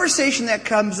the conversation that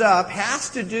comes up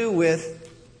has to do with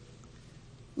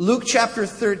Luke chapter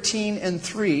 13 and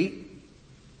 3.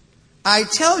 I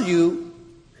tell you,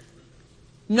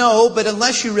 no, but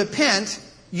unless you repent,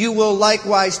 you will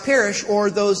likewise perish. Or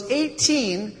those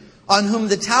 18 on whom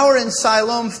the tower in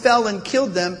Siloam fell and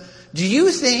killed them, do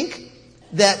you think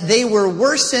that they were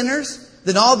worse sinners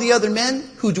than all the other men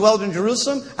who dwelled in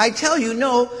Jerusalem? I tell you,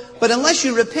 no, but unless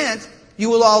you repent, you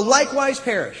will all likewise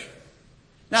perish.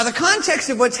 Now, the context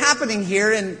of what's happening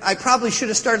here, and I probably should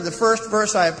have started the first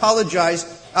verse, I apologize.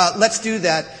 Let's do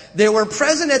that. There were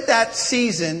present at that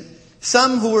season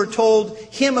some who were told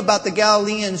him about the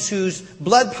Galileans whose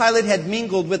blood Pilate had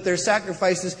mingled with their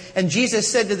sacrifices. And Jesus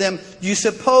said to them, do you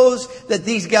suppose that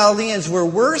these Galileans were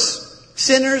worse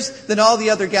sinners than all the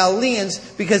other Galileans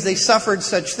because they suffered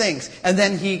such things? And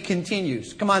then he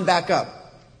continues. Come on, back up.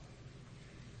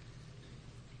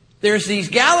 There's these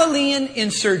Galilean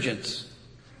insurgents.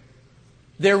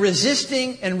 They're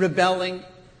resisting and rebelling.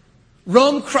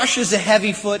 Rome crushes a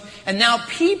heavy foot. And now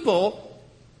people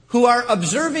who are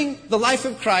observing the life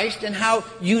of Christ and how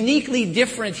uniquely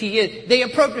different he is, they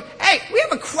approach, hey, we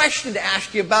have a question to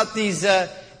ask you about these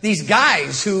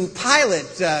guys who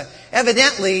Pilate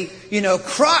evidently,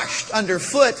 crushed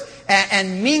underfoot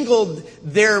and mingled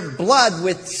their blood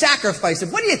with sacrifices.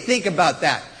 What do you think about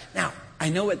that? Now, I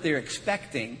know what they're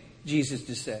expecting Jesus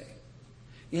to say.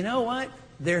 You know what?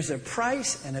 There's a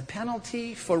price and a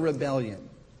penalty for rebellion.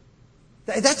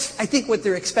 That's, I think, what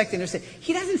they're expecting to say.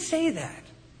 He doesn't say that.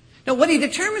 Now, what he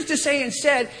determines to say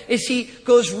instead is he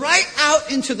goes right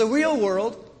out into the real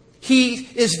world. He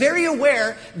is very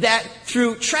aware that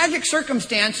through tragic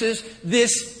circumstances,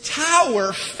 this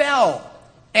tower fell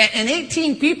and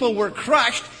 18 people were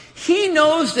crushed. He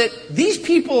knows that these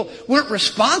people weren't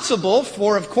responsible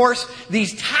for, of course,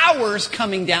 these towers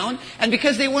coming down. And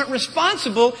because they weren't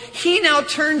responsible, he now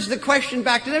turns the question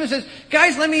back to them and says,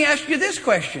 guys, let me ask you this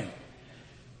question.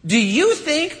 Do you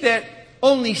think that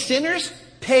only sinners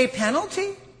pay penalty?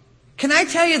 Can I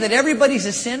tell you that everybody's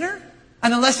a sinner?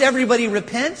 And unless everybody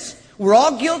repents, we're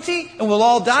all guilty and we'll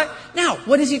all die. Now,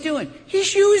 what is he doing?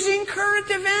 He's using current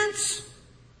events.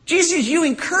 Jesus is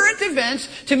using current events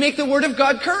to make the Word of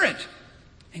God current.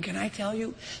 And can I tell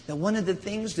you that one of the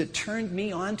things that turned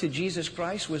me on to Jesus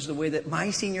Christ was the way that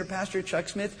my senior pastor, Chuck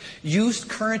Smith, used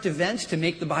current events to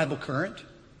make the Bible current?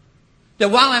 That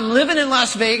while I'm living in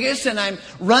Las Vegas and I'm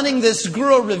running this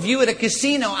Guru Review at a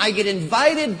casino, I get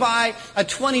invited by a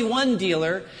 21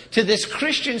 dealer to this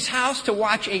Christian's house to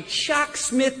watch a Chuck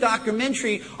Smith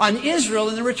documentary on Israel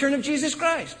and the return of Jesus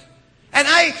Christ. And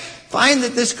I find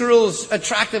that this girl is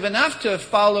attractive enough to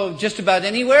follow just about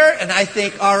anywhere. And I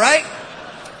think, all right,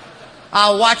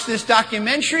 I'll watch this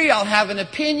documentary, I'll have an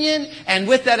opinion, and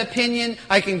with that opinion,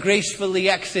 I can gracefully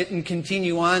exit and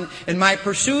continue on in my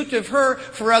pursuit of her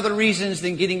for other reasons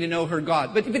than getting to know her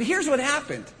God. But here's what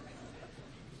happened.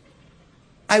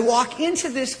 I walk into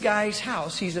this guy's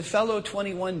house, he's a fellow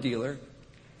 21 dealer,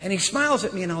 and he smiles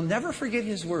at me, and I'll never forget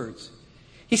his words.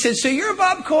 He said, so you're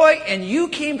Bob Coy, and you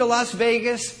came to Las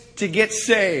Vegas to get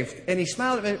saved. And he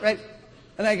smiled at me, right?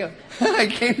 And I go, I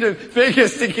came to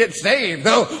Vegas to get saved.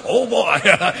 Oh boy.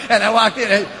 And I walked in.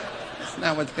 That's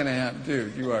not what's going to happen.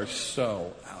 Dude, you are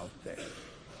so out there.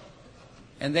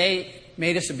 And they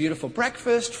made us a beautiful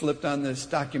breakfast, flipped on this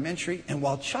documentary. And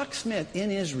while Chuck Smith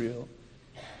in Israel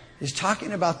is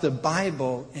talking about the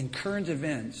Bible and current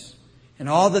events and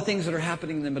all the things that are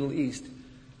happening in the Middle East,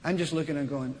 I'm just looking and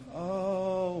going,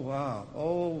 oh, wow.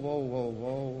 Oh, whoa, whoa, whoa,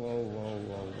 whoa, whoa,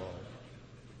 whoa, whoa.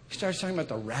 He starts talking about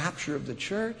the rapture of the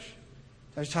church.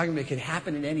 He starts talking about it could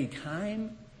happen at any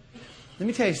time. Let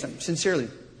me tell you something, sincerely.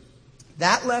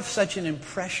 That left such an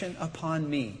impression upon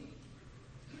me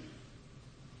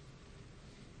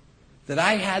that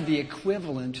I had the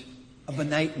equivalent of a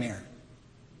nightmare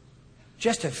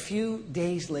just a few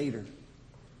days later,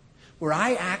 where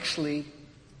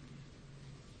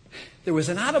there was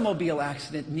an automobile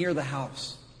accident near the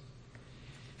house.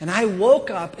 And I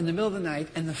woke up in the middle of the night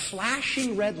and the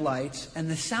flashing red lights and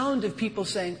the sound of people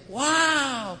saying,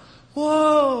 wow,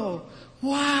 whoa,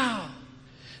 wow.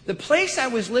 The place I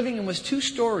was living in was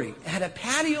 2-story. It had a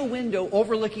patio window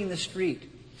overlooking the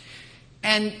street.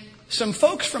 And some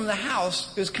folks from the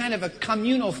house, it was kind of a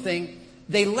communal thing,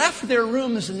 they left their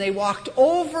rooms and they walked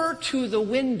over to the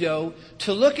window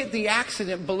to look at the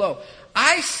accident below.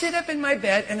 I sit up in my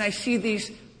bed and I see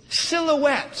these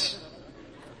silhouettes,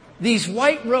 these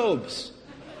white robes,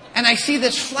 and I see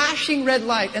this flashing red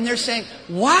light, and they're saying,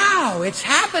 wow, it's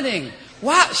happening.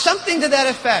 Wow, something to that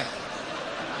effect.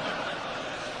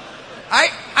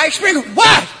 I screamed,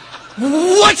 what?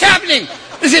 What's happening?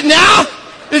 Is it now?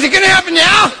 Is it going to happen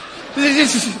now?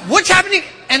 What's happening?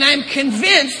 And I'm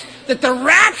convinced that the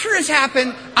rapture has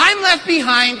happened. I'm left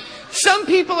behind. Some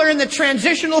people are in the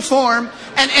transitional form.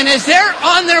 And as they're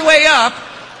on their way up,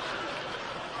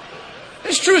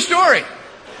 it's a true story.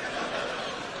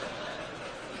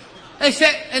 They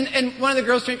said, and one of the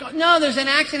girls turned, no, there's an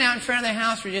accident out in front of the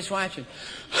house. We're just watching.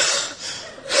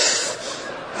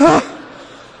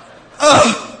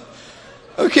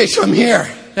 Okay, so I'm here.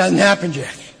 It hasn't happened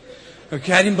yet.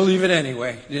 Okay, I didn't believe it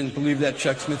anyway. Didn't believe that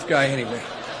Chuck Smith guy anyway.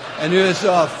 I knew it was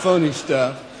all phony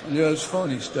stuff. I knew it was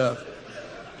phony stuff.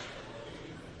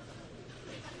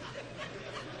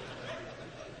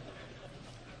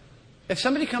 If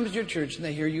somebody comes to your church and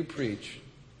they hear you preach,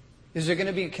 is there going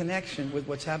to be a connection with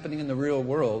what's happening in the real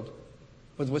world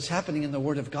with what's happening in the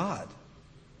Word of God?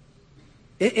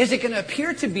 Is it going to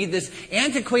appear to be this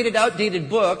antiquated, outdated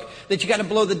book that you got to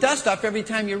blow the dust off every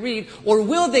time you read? Or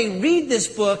will they read this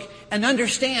book and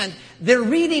understand they're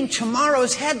reading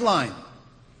tomorrow's headline?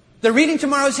 They're reading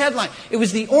tomorrow's headline. It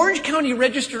was the Orange County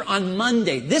Register on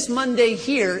Monday, this Monday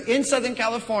here in Southern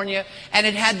California, and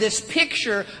it had this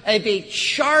picture of a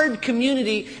charred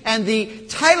community, and the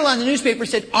title on the newspaper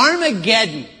said,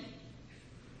 Armageddon.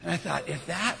 And I thought, if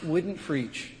that wouldn't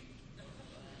preach.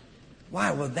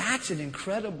 Wow, well, that's an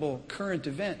incredible current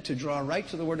event to draw right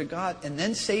to the Word of God and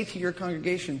then say to your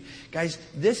congregation, guys,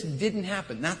 this didn't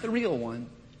happen, not the real one.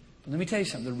 But let me tell you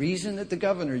something. The reason that the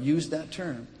governor used that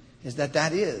term is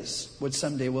that is what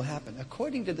someday will happen,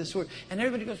 according to this Word. And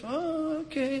everybody goes, oh,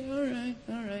 okay,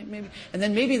 all right, maybe. And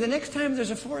then maybe the next time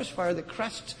there's a forest fire that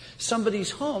crests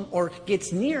somebody's home or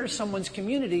gets near someone's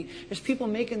community, there's people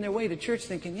making their way to church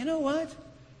thinking, you know what?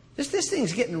 This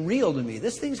thing's getting real to me.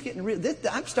 This thing's getting real.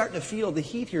 I'm starting to feel the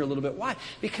heat here a little bit. Why?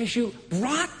 Because you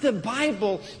brought the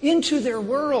Bible into their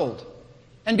world.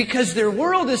 And because their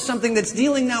world is something that's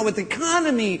dealing now with the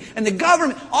economy and the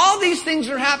government. All these things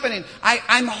are happening.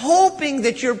 I'm hoping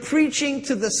that you're preaching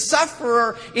to the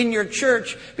sufferer in your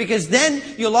church, because then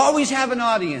you'll always have an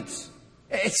audience.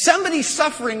 It's somebody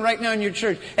suffering right now in your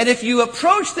church. And if you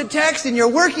approach the text and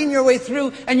you're working your way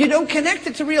through and you don't connect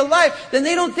it to real life, then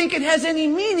they don't think it has any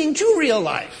meaning to real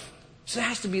life. So there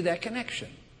has to be that connection.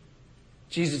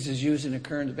 Jesus is using a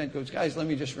current event. Goes, guys, let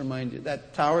me just remind you,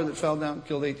 that tower that fell down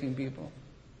killed 18 people.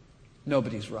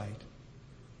 Nobody's right.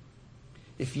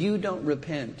 If you don't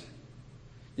repent,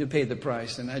 you'll pay the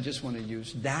price. And I just want to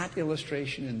use that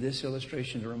illustration and this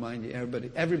illustration to remind you,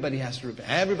 everybody has to repent.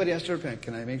 Everybody has to repent.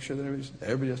 Can I make sure that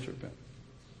everybody has to repent?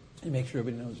 And make sure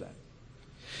everybody knows that.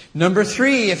 Number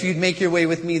 3, if you'd make your way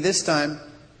with me this time,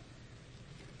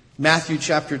 Matthew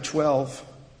chapter 12.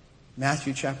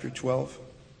 Matthew chapter 12.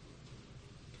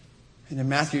 And in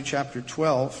Matthew chapter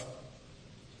 12,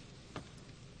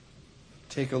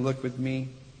 take a look with me.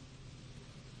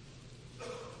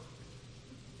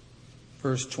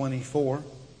 Verse 24.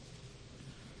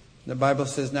 The Bible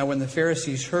says, now when the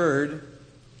Pharisees heard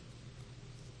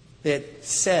it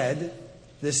said,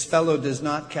 this fellow does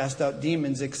not cast out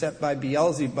demons except by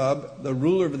Beelzebub, the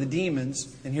ruler of the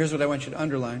demons. And here's what I want you to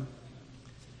underline.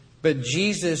 But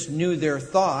Jesus knew their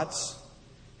thoughts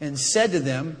and said to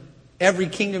them, every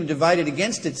kingdom divided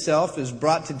against itself is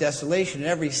brought to desolation, and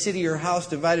every city or house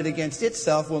divided against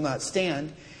itself will not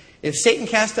stand. If Satan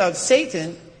cast out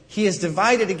Satan, he is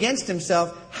divided against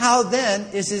himself. How then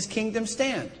is his kingdom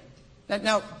stand?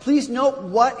 Now, please note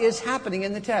what is happening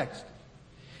in the text.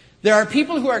 There are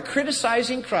people who are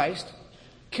criticizing Christ,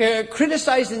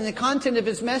 criticizing the content of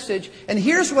his message. And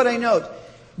here's what I note.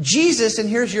 Jesus, and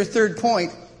here's your third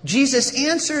point, Jesus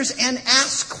answers and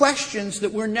asks questions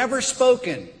that were never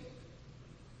spoken.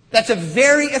 That's a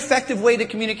very effective way to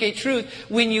communicate truth,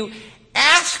 when you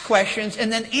ask questions and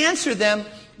then answer them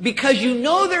because you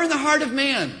know they're in the heart of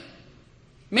man.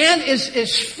 Man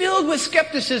is filled with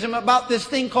skepticism about this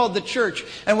thing called the church.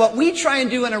 And what we try and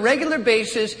do on a regular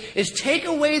basis is take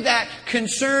away that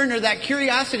concern or that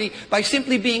curiosity by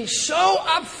simply being so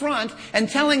upfront and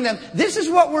telling them, this is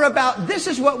what we're about, this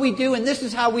is what we do, and this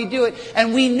is how we do it.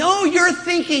 And we know you're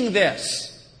thinking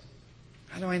this.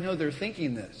 How do I know they're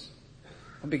thinking this?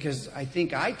 Well, because I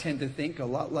tend to think a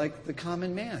lot like the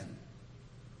common man.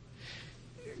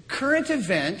 Current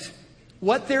event,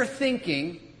 what they're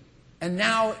thinking, and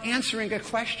now answering a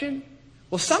question.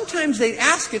 Well, sometimes they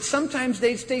ask it, sometimes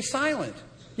they stay silent.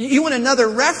 You want another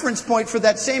reference point for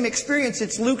that same experience?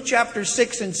 It's Luke chapter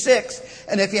 6 and 6.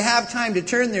 And if you have time to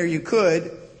turn there, you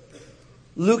could.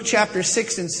 Luke chapter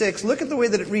 6 and 6. Look at the way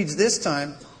that it reads this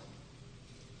time.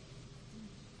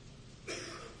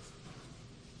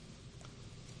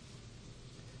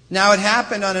 Now it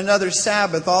happened on another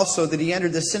Sabbath also that he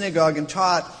entered the synagogue and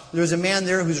taught. There was a man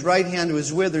there whose right hand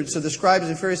was withered. So the scribes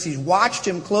and Pharisees watched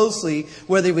him closely,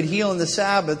 whether he would heal on the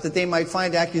Sabbath, that they might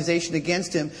find accusation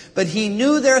against him. But he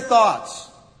knew their thoughts.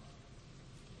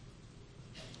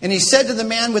 And he said to the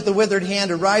man with the withered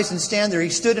hand, "Arise and stand there." He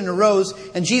stood and arose.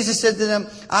 And Jesus said to them,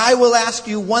 "I will ask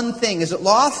you one thing. Is it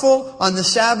lawful on the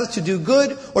Sabbath to do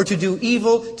good or to do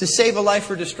evil, to save a life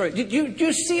or destroy it?" Do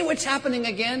you see what's happening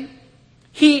again?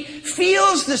 He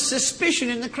feels the suspicion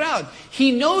in the crowd.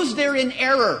 He knows they're in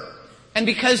error. And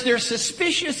because they're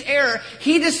suspicious error,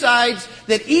 he decides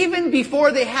that even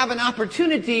before they have an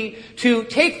opportunity to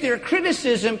take their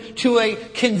criticism to a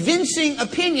convincing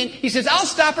opinion, he says, "I'll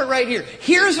stop it right here.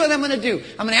 Here's what I'm going to do.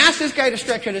 I'm going to ask this guy to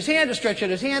stretch out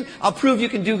his hand. I'll prove you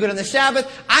can do good on the Sabbath.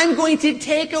 I'm going to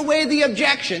take away the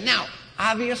objection." Now,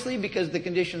 obviously, because of the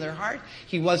condition of their heart,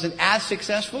 he wasn't as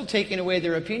successful taking away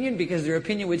their opinion because their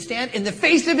opinion would stand in the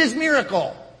face of his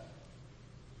miracle.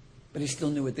 But he still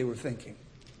knew what they were thinking.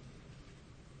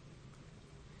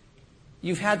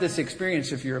 You've had this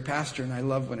experience if you're a pastor, and I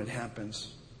love when it happens.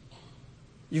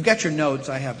 You've got your notes.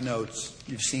 I have notes.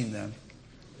 You've seen them.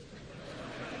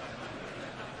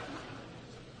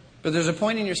 But there's a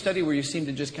point in your study where you seem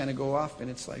to just kind of go off,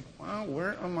 and it's like, wow,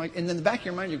 where am I? And in the back of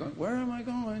your mind, you're going, where am I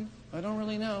going? I don't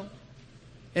really know.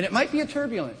 And it might be a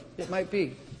turbulent. It might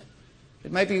be.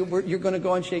 It might be you're going to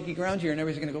go on shaky ground here, and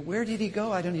everybody's going to go, where did he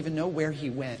go? I don't even know where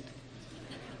he went.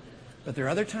 But there are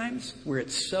other times where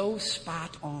it's so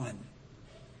spot on.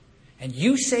 And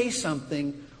you say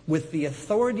something with the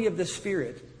authority of the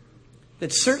Spirit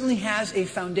that certainly has a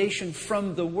foundation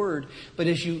from the Word. But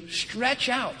as you stretch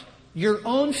out your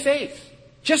own faith,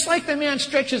 just like the man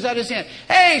stretches out his hand.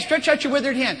 Hey, stretch out your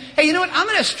withered hand. Hey, you know what? I'm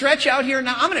going to stretch out here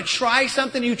now. I'm going to try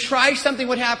something. You try something.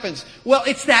 What happens? Well,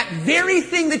 it's that very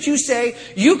thing that you say.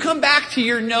 You come back to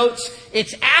your notes.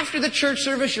 It's after the church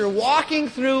service. You're walking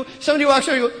through. Somebody walks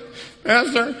over. You go,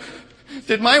 Pastor,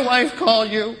 did my wife call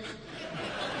you?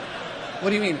 What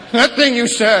do you mean? That thing you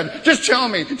said. Just tell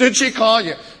me. Did she call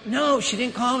you? No, she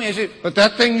didn't call me. I said, but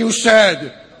that thing you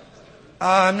said.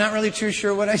 I'm not really too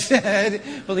sure what I said,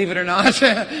 believe it or not.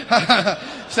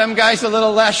 Some guys a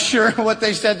little less sure what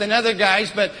they said than other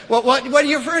guys, but what are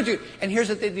you referring to? And here's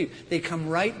what they do. They come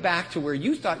right back to where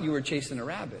you thought you were chasing a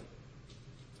rabbit.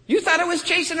 You thought it was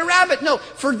chasing a rabbit. No,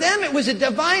 for them it was a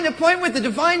divine appointment, the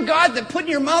divine God that put in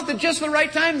your mouth at just the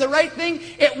right time, the right thing.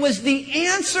 It was the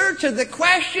answer to the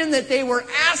question that they were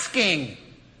asking.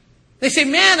 They say,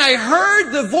 man, I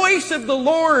heard the voice of the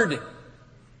Lord.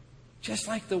 Just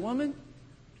like the woman.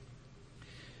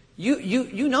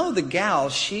 You know the gal,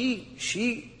 she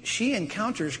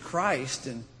encounters Christ,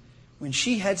 and when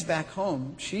she heads back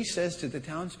home, she says to the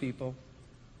townspeople,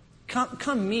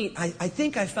 Come meet. I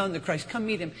think I found the Christ. Come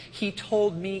meet him. He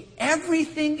told me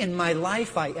everything in my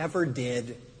life I ever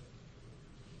did.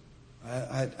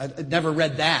 I'd never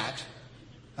read that.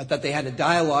 I thought they had a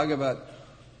dialogue about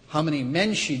how many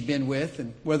men she'd been with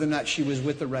and whether or not she was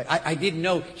with the right. I didn't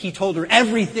know he told her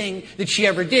everything that she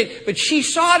ever did. But she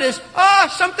saw it as,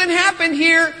 something happened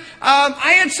here.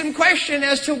 I had some question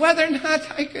as to whether or not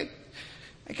I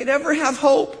could ever have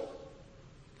hope,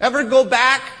 ever go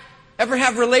back, ever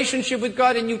have relationship with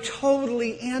God. And you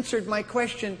totally answered my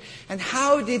question. And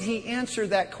how did he answer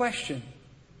that question?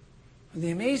 And the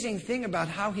amazing thing about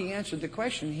how he answered the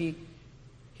question, he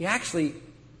actually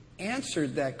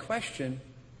answered that question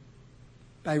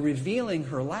by revealing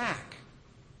her lack.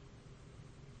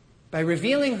 By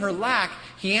revealing her lack,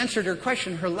 he answered her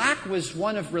question. Her lack was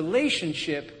one of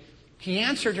relationship. He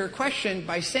answered her question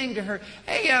by saying to her,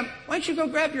 hey, why don't you go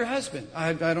grab your husband?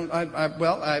 I've got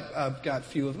a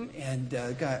few of them. And,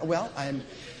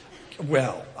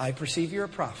 I perceive you're a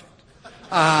prophet.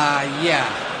 Yeah.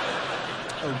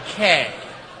 Okay.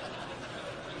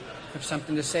 Have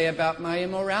something to say about my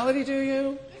immorality, do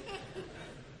you?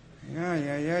 Yeah.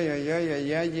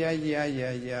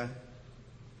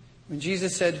 When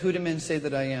Jesus said, who do men say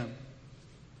that I am?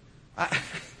 I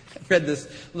read this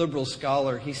liberal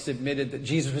scholar. He submitted that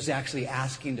Jesus was actually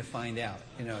asking to find out.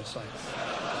 You know, it's like...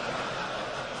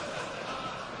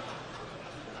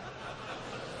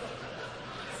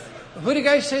 Who do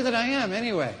guys say that I am,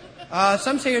 anyway?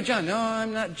 Some say you're John. No,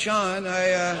 I'm not John.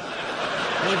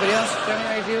 Anybody else have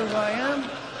any idea who I am?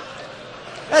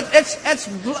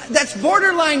 That's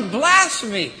borderline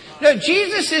blasphemy. No,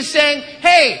 Jesus is saying,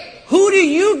 hey, who do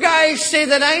you guys say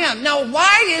that I am? Now,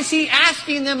 why is he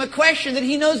asking them a question that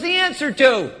he knows the answer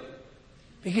to?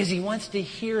 Because he wants to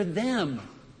hear them.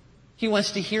 He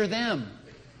wants to hear them.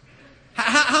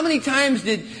 How many times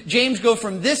did James go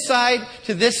from this side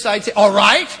to this side, say, all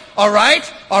right, all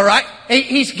right, all right?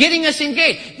 He's getting us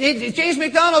engaged. James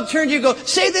McDonald turned to you and go,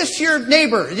 say this to your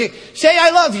neighbor. Say,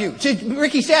 I love you.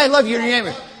 Ricky, say, I love you to your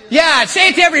neighbor. Yeah, say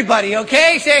it to everybody,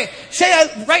 okay?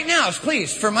 Say right now,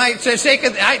 please, for my sake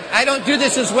of, I don't do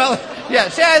this as well. Yeah,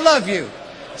 say I love you.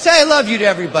 Say I love you to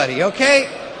everybody, okay?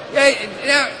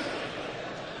 Now,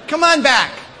 come on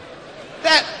back.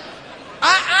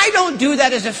 I don't do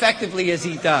that as effectively as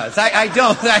he does. I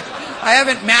don't. I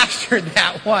haven't mastered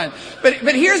that one.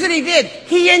 But here's what he did.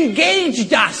 He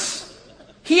engaged us.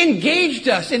 He engaged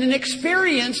us in an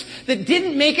experience that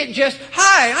didn't make it just,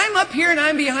 hi, I'm up here and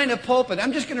I'm behind a pulpit.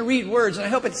 I'm just going to read words. And I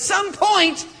hope at some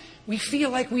point we feel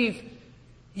like we've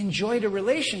enjoyed a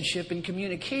relationship and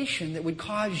communication that would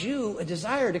cause you a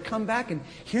desire to come back and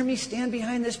hear me stand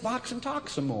behind this box and talk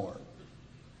some more.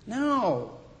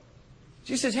 No.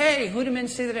 She says, hey, who do men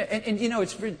say that I am? And you know,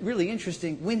 it's really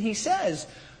interesting. When he says,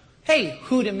 hey,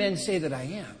 who do men say that I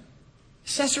am?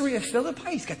 Caesarea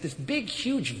Philippi, he's got this big,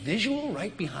 huge visual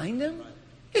right behind him.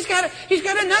 He's got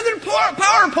another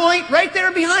PowerPoint right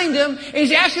there behind him. And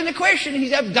he's asking the question.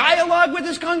 He's having dialogue with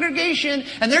his congregation.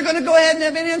 And they're going to go ahead and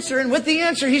have an answer. And with the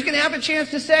answer, he's going to have a chance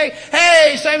to say,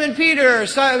 hey, Simon Peter,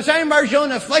 Simon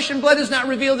Bar-Jonah, flesh and blood has not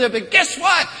revealed it. But guess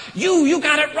what? You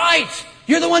got it right.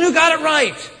 You're the one who got it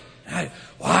right.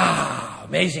 Wow,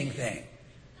 amazing thing.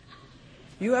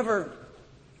 You ever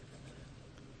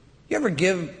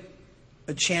give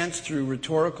a chance through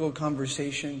rhetorical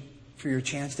conversation for your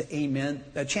chance to amen,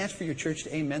 a chance for your church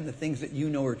to amen the things that you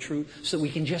know are true so we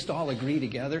can just all agree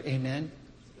together? Amen?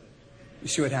 You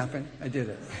see what happened? I did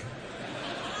it.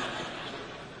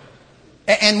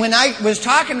 And when I was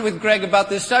talking with Greg about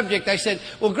this subject, I said,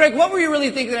 well, Greg, what were you really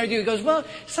thinking I do? He goes, well,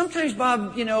 sometimes,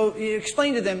 Bob, you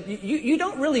explain to them, you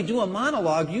don't really do a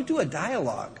monologue, you do a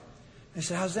dialogue. I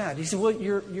said, how's that? He said, well,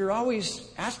 you're always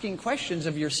asking questions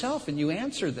of yourself and you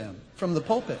answer them from the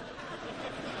pulpit.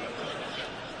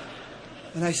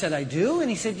 And I said, I do? And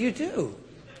he said, you do.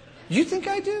 You think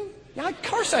I do? Yeah, of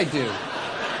course I do.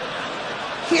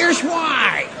 Here's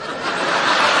why.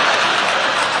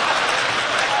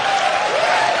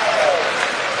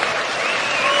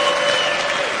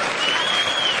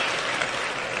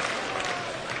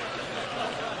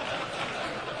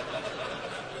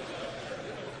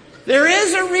 There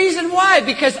is a reason why,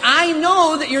 because I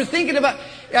know that you're thinking about...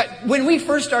 when we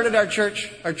first started our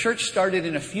church started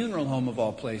in a funeral home of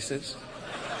all places.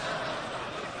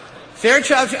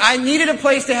 Fairchild, I needed a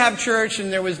place to have church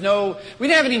and we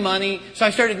didn't have any money, so I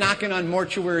started knocking on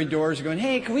mortuary doors going,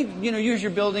 hey, can we, use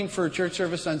your building for a church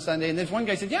service on Sunday? And this one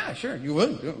guy said, yeah, sure, you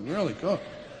would. Yeah, really, cool.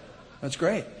 That's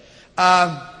great.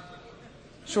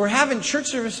 So we're having church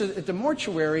service at the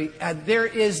mortuary. There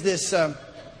is this...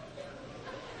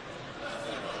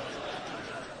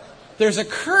 There's a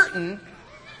curtain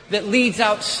that leads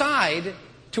outside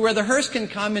to where the hearse can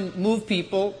come and move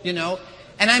people,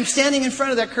 And I'm standing in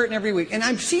front of that curtain every week. And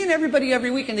I'm seeing everybody every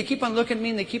week, and they keep on looking at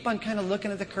me, and they keep on kind of looking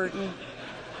at the curtain.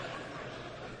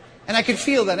 And I could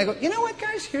feel that. I go, you know what,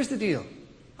 guys? Here's the deal.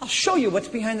 I'll show you what's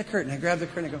behind the curtain. I grab the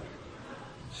curtain, I go,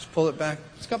 just pull it back.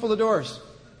 It's a couple of doors.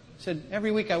 I said,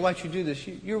 every week I watch you do this.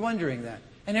 You're wondering that.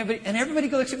 And everybody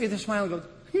looks at me with a smile and goes,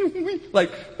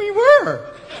 like, we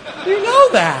were. You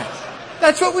know that.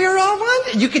 That's what we were all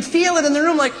wondering. You could feel it in the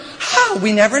room like,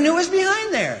 we never knew it was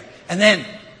behind there. And then,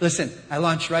 listen, I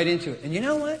launched right into it. And you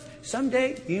know what?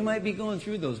 Someday, you might be going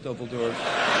through those double doors.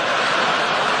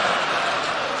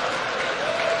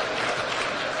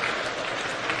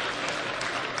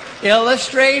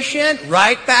 Illustration,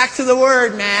 right back to the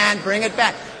word, man. Bring it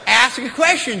back. Ask a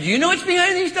question. Do you know what's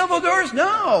behind these double doors? No,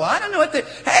 I don't know what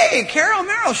Hey, Carol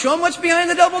Merrill, show them what's behind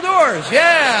the double doors.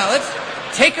 Yeah,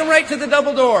 let's take them right to the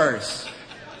double doors.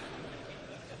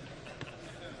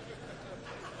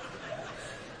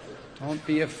 Don't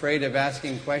be afraid of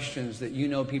asking questions that you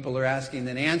know people are asking,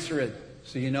 then answer it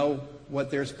so you know what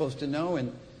they're supposed to know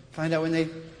and find out when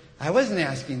I wasn't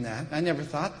asking that. I never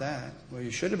thought that. Well,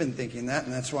 you should have been thinking that,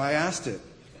 and that's why I asked it.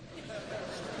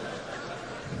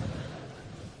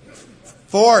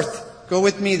 Fourth, go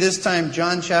with me this time,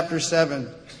 John chapter 7.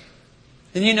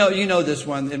 And you know this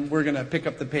one, and we're going to pick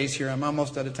up the pace here. I'm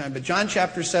almost out of time. But John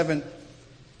chapter 7,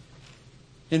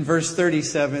 in verse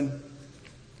 37,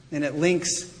 and it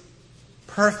links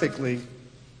perfectly,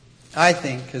 I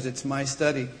think, because it's my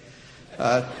study,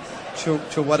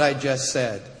 to what I just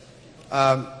said.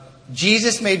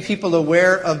 Jesus made people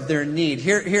aware of their need.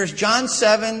 Here's John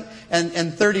 7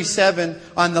 and 37.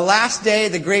 On the last day,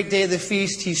 the great day of the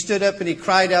feast, he stood up and he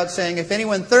cried out, saying, if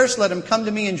anyone thirsts, let him come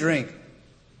to me and drink.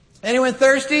 Anyone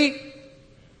thirsty?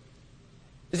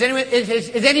 Is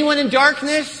anyone in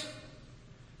darkness?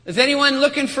 Is anyone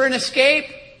looking for an escape?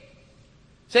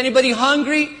 Is anybody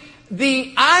hungry?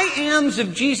 The I ams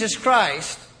of Jesus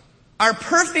Christ are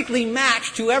perfectly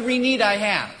matched to every need I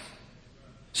have.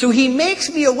 So He makes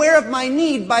me aware of my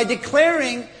need by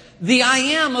declaring the I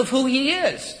am of who He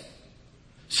is.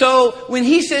 So when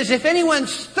He says, if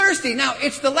anyone's thirsty, now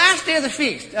it's the last day of the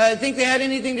feast. I think they had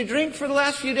anything to drink for the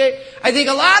last few days. I think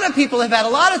a lot of people have had a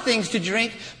lot of things to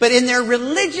drink, but in their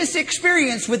religious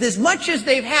experience, with as much as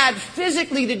they've had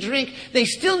physically to drink, they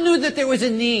still knew that there was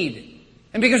a need.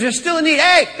 And because there's still a need,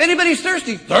 hey, if anybody's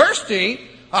thirsty, thirsty?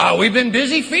 We've been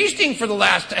busy feasting for the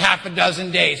last half a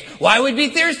dozen days. Why would we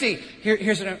be thirsty?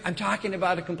 Here's what I'm talking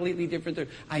about, a completely different thing.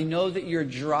 I know that you're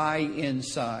dry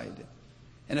inside.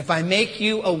 And if I make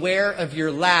you aware of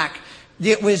your lack,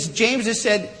 James has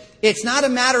said, it's not a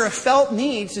matter of felt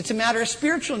needs, it's a matter of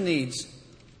spiritual needs.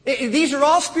 These are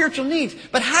all spiritual needs.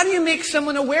 But how do you make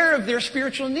someone aware of their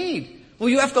spiritual need? Well,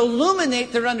 you have to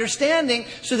illuminate their understanding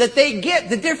so that they get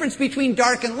the difference between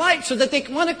dark and light, so that they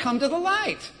want to come to the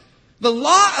light. The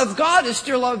law of God is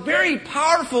still a very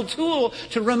powerful tool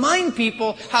to remind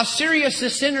people how serious a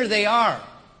sinner they are.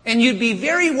 And you'd be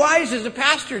very wise as a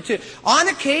pastor to, on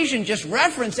occasion, just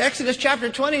reference Exodus chapter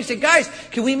 20 and say, guys,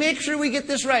 can we make sure we get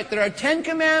this right? There are 10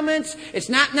 commandments. It's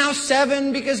not now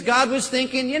 7 because God was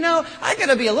thinking, I got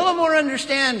to be a little more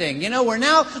understanding. We're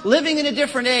now living in a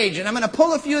different age, and I'm going to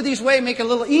pull a few of these away, make it a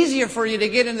little easier for you to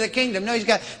get into the kingdom. No, He's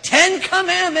got 10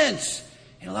 commandments.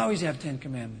 He'll always have 10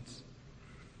 commandments.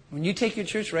 When you take your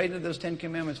church right into those 10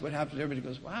 commandments, what happens? Everybody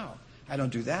goes, wow. I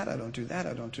don't do that, I don't do that,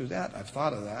 I don't do that. I've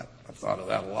thought of that. I've thought of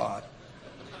that a lot.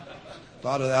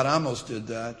 Thought of that, I almost did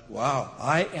that. Wow,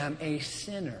 I am a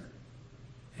sinner.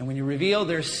 And when you reveal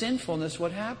their sinfulness,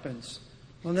 what happens?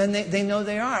 Well, then they know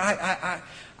they are.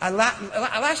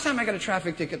 Last time I got a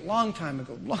traffic ticket, long time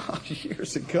ago, long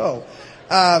years ago.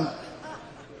 But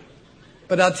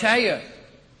I'll tell you,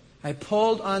 I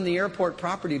pulled on the airport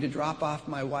property to drop off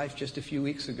my wife just a few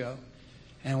weeks ago.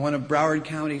 And one of Broward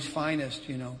County's finest,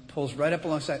 pulls right up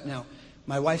alongside. Now,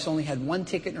 my wife's only had one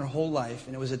ticket in her whole life,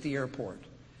 and it was at the airport.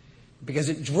 Because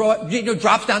it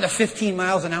drops down to 15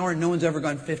 miles an hour, and no one's ever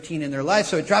gone 15 in their life.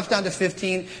 So it drops down to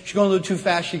 15. She's going a little too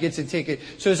fast. She gets a ticket.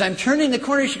 So as I'm turning the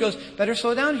corner, she goes, better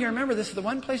slow down here. Remember, this is the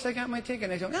one place I got my ticket.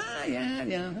 And I go,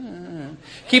 yeah.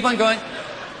 Keep on going.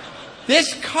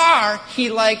 This car,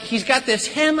 he's got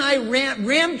this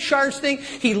ram charge thing.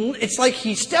 It's like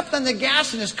he stepped on the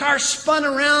gas and his car spun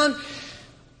around.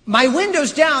 My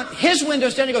window's down, his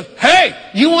window's down. He goes, hey,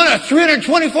 you want a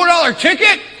 $324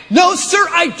 ticket? No, sir,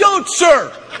 I don't,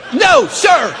 sir. No,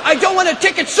 sir, I don't want a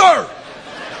ticket, sir.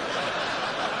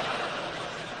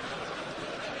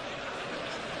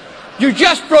 You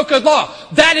just broke a law.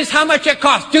 That is how much it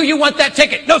costs. Do you want that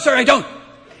ticket? No, sir, I don't.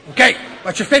 Okay,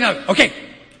 what's your fee now? Okay.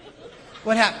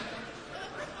 What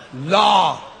happened?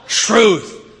 Law,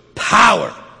 truth,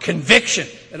 power, conviction.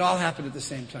 It all happened at the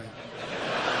same time.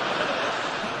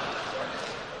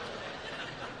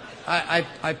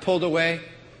 I pulled away,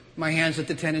 my hands at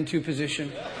the 10 and 2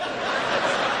 position.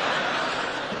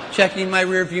 Checking my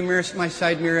rear view mirror, my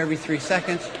side mirror every 3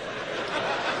 seconds.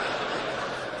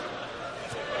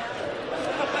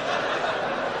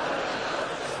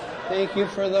 Thank you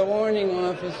for the warning,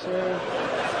 officer.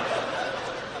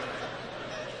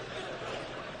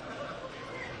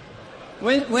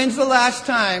 When's the last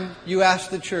time you asked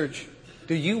the church,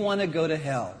 do you want to go to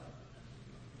hell?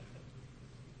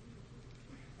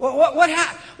 What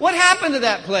happened to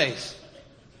that place?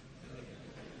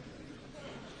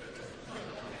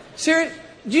 Seriously,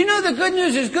 do you know the good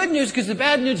news is good news because the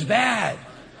bad news is bad?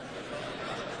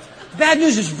 The bad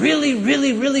news is really,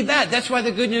 really, really bad. That's why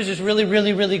the good news is really,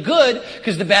 really, really good,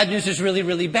 because the bad news is really,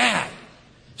 really bad.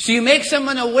 So you make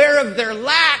someone aware of their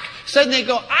lack, suddenly they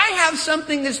go, I have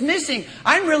something that's missing.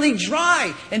 I'm really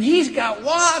dry, and he's got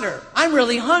water. I'm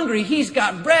really hungry. He's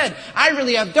got bread. I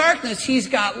really have darkness. He's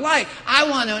got light. I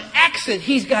want an exit.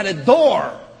 He's got a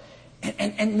door.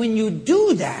 And when you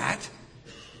do that,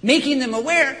 making them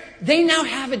aware, they now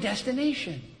have a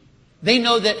destination. They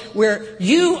know that where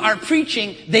you are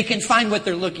preaching, they can find what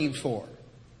they're looking for.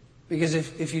 Because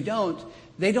if you don't,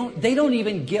 they don't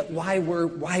even get why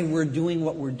we're doing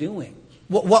what we're doing.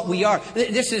 What we are.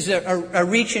 This is a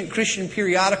recent Christian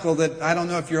periodical that I don't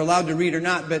know if you're allowed to read or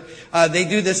not, but they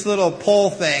do this little poll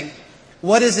thing.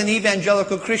 What is an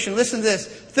evangelical Christian? Listen to this.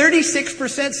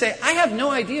 36% say, I have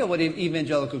no idea what an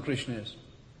evangelical Christian is.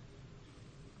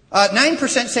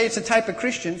 9% say it's a type of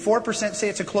Christian. 4% say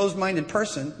it's a closed-minded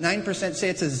person. 9% say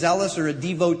it's a zealous or a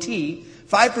devotee.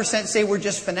 5% say we're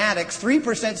just fanatics.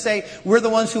 3% say we're the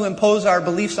ones who impose our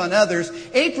beliefs on others.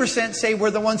 8% say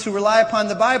we're the ones who rely upon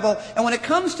the Bible. And when it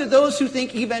comes to those who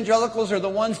think evangelicals are the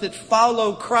ones that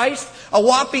follow Christ, a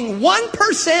whopping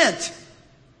 1%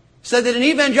 said that an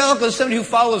evangelical is somebody who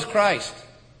follows Christ.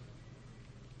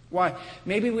 Why?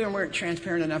 Maybe we weren't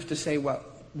transparent enough to say what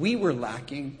we were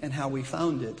lacking and how we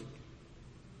found it.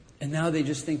 And now they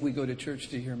just think we go to church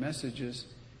to hear messages.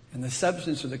 And the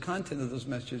substance or the content of those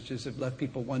messages have left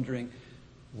people wondering,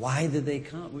 why did they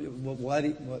come?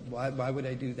 Why would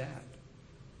I do that?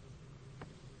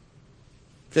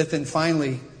 Fifth and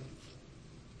finally,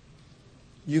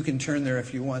 you can turn there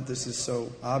if you want. This is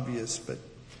so obvious. But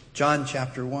John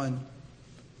chapter 1,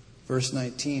 verse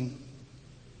 19.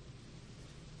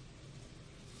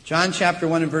 John chapter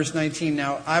 1 and verse 19.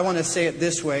 Now, I want to say it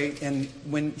this way, and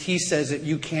when he says it,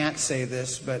 you can't say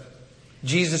this, but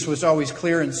Jesus was always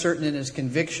clear and certain in his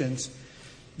convictions.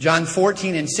 John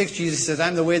 14 and 6, Jesus says,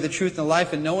 I'm the way, the truth, and the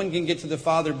life, and no one can get to the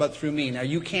Father but through me. Now,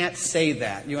 you can't say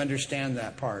that. You understand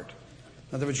that part.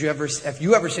 In other words, if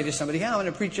you ever say to somebody, I'm going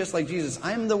to preach just like Jesus.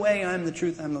 I'm the way, I'm the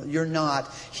truth. You're not.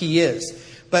 He is.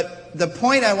 But the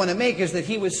point I want to make is that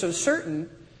he was so certain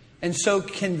and so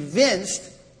convinced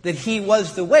that he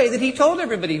was the way, that he told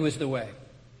everybody he was the way.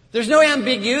 There's no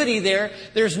ambiguity there.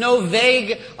 There's no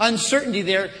vague uncertainty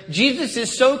there. Jesus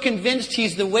is so convinced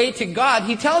he's the way to God,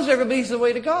 he tells everybody he's the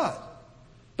way to God.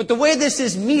 But the way this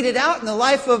is meted out in the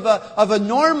life of a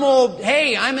normal,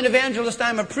 hey, I'm an evangelist,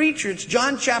 I'm a preacher. It's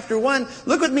John chapter 1.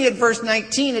 Look with me at verse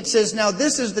 19. It says, now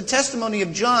this is the testimony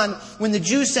of John when the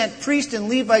Jews sent priests and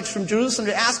Levites from Jerusalem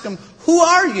to ask him, who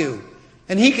are you?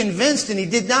 And he convinced and he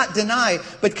did not deny,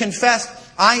 but confessed,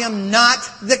 I am not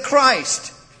the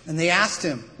Christ. And they asked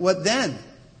him, what then?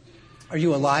 Are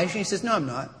you Elijah? He says, no, I'm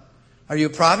not. Are you a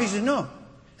prophet? He said, no.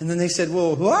 And then they said,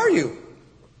 well, who are you?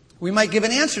 We might give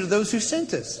an answer to those who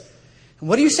sent us. And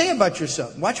what do you say about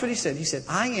yourself? Watch what he said. He said,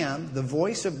 I am the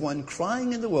voice of one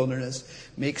crying in the wilderness,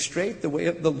 make straight the way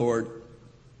of the Lord,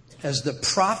 as the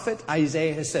prophet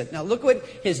Isaiah has said. Now look what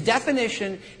his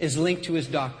definition is linked to his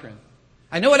doctrine.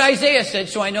 I know what Isaiah said,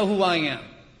 so I know who I am.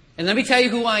 And let me tell you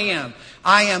who I am.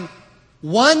 I am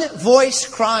one voice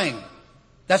crying.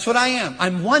 That's what I am.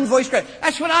 I'm one voice crying.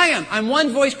 That's what I am. I'm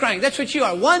one voice crying. That's what you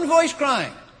are. One voice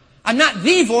crying. I'm not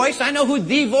the voice. I know who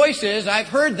the voice is. I've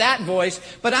heard that voice.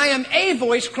 But I am a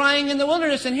voice crying in the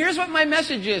wilderness. And here's what my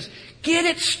message is. Get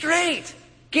it straight.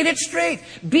 Get it straight.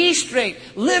 Be straight.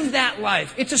 Live that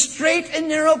life. It's a straight and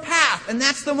narrow path. And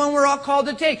that's the one we're all called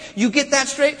to take. You get that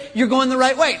straight, you're going the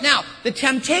right way. Now, the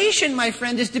temptation, my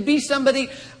friend, is to be somebody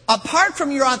apart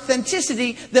from your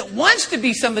authenticity that wants to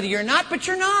be somebody you're not, but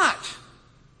you're not.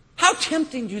 How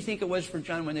tempting do you think it was for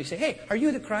John when they say, hey, are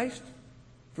you the Christ?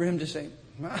 For him to say,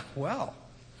 well,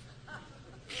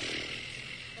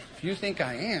 if you think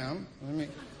I am,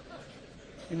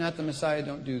 you're not the Messiah,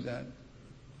 don't do that.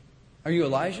 Are you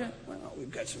Elijah? Well, we've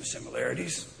got some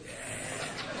similarities. Yeah.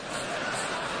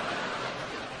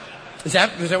 Is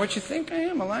that what you think I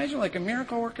am, Elijah? Like a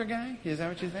miracle worker guy? Is that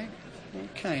what you think? Well,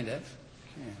 kind of.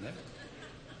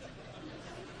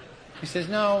 He says,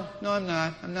 no, I'm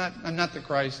not. I'm not the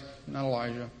Christ. I'm not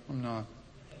Elijah. I'm not.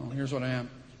 Oh, here's what I am.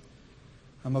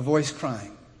 I'm a voice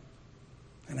crying.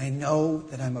 And I know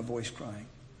that I'm a voice crying.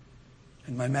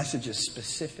 And my message is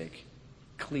specific,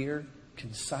 clear,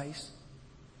 concise.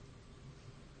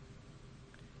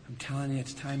 I'm telling you,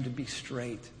 it's time to be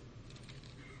straight.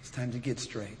 It's time to get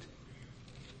straight.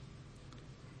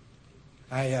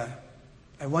 I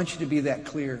want you to be that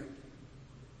clear.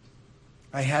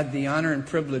 I had the honor and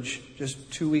privilege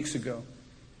just 2 weeks ago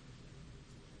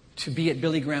to be at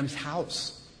Billy Graham's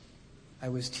house. I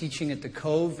was teaching at the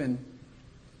Cove, and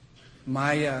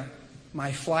my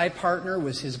fly partner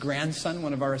was his grandson,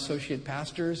 one of our associate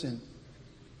pastors, and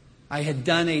I had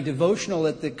done a devotional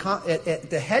at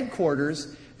the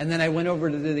headquarters, and then I went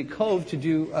over to the Cove to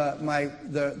do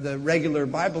the regular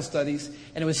Bible studies.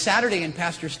 And it was Saturday, and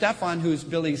Pastor Stefan, who's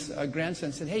Billy's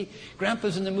grandson, said, hey,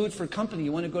 Grandpa's in the mood for company.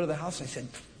 You want to go to the house? I said,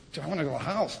 I want to go to the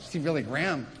house. See Billy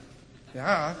Graham.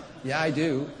 Yeah, I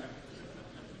do.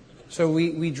 So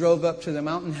we drove up to the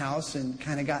mountain house and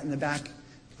kind of got in the back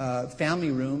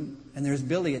family room. And there's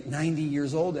Billy at 90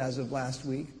 years old as of last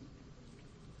week.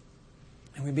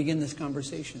 And we begin this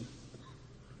conversation.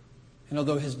 And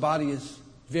although his body is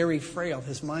very frail,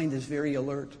 his mind is very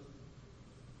alert.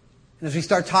 And as we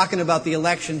start talking about the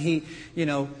election, he,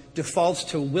 defaults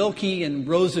to Wilkie and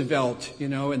Roosevelt,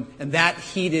 and that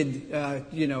heated,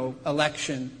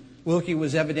 election. Wilkie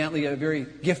was evidently a very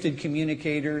gifted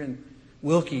communicator, and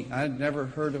Wilkie, I'd never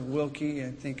heard of Wilkie.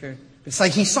 I think It's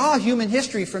like he saw human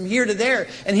history from here to there,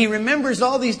 and he remembers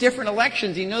all these different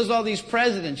elections. He knows all these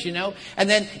presidents, And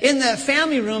then in the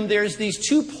family room, there's these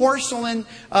two porcelain,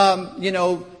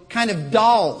 kind of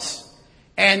dolls.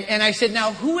 And I said,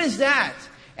 now, who is that?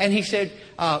 And he said,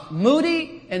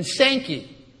 Moody and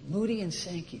Sankey. Moody and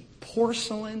Sankey.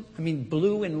 Porcelain,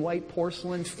 blue and white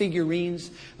porcelain figurines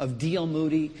of D.L.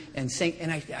 Moody and Sankey.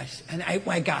 And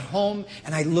I got home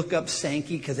and I look up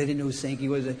Sankey because I didn't know who Sankey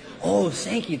was. Oh,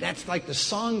 Sankey, that's like the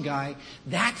song guy.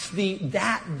 That's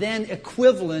that then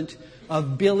equivalent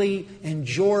of Billy and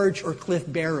George or Cliff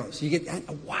Barrows. You get that?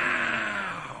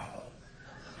 Wow.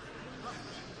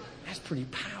 That's pretty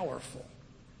powerful.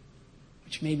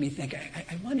 Which made me think,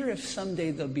 I wonder if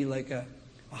someday there'll be like a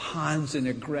Hans and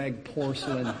a Greg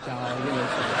porcelain doll.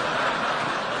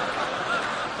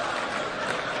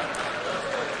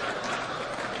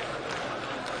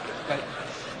 But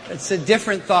it's a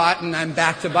different thought, and I'm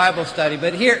back to Bible study.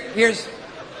 But here's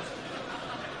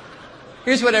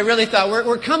what I really thought.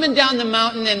 We're coming down the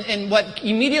mountain, and what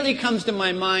immediately comes to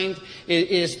my mind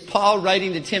is Paul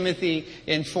writing to Timothy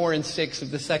in 4 and 6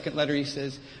 of the second letter. He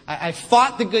says, I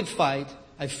fought the good fight,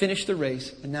 I finished the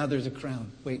race, and now there's a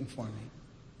crown waiting for me.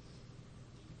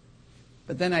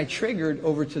 But then I triggered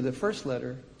over to the first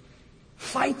letter,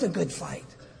 fight the good fight.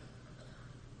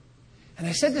 And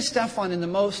I said to Stefan in the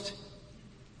most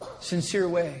sincere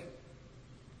way,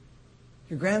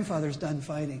 your grandfather's done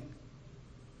fighting.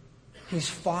 He's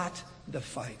fought the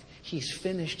fight. He's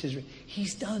finished his race.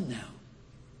 He's done now.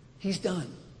 He's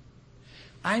done.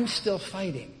 I'm still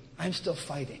fighting. I'm still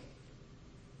fighting.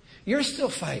 You're still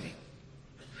fighting.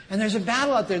 And there's a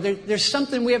battle out there. There's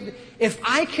something we have to... If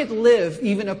I could live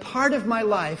even a part of my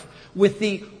life with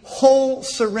the whole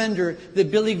surrender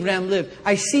that Billy Graham lived,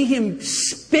 I see him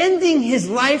spending his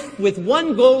life with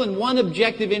one goal and one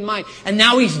objective in mind. And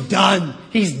now he's done.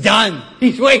 He's done.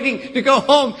 He's waiting to go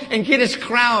home and get his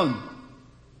crown.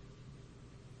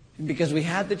 And because we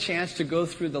had the chance to go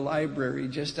through the library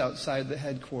just outside the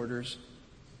headquarters,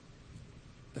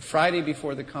 the Friday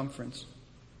before the conference,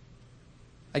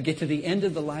 I get to the end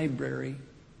of the library,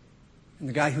 and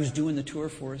the guy who's doing the tour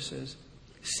for us says,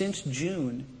 since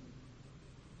June,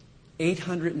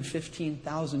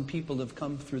 815,000 people have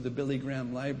come through the Billy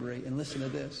Graham Library. And listen to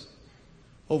this.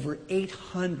 Over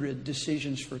 800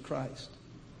 decisions for Christ.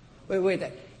 Wait.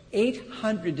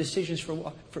 800 decisions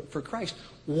for Christ.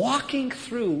 Walking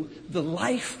through the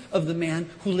life of the man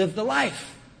who lived the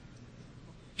life.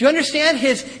 Do you understand?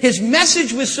 His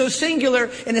message was so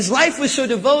singular and his life was so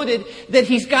devoted that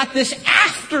he's got this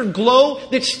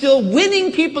afterglow that's still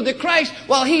winning people to Christ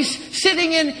while he's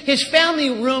sitting in his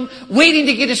family room waiting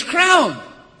to get his crown.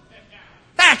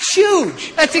 That's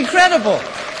huge. That's incredible.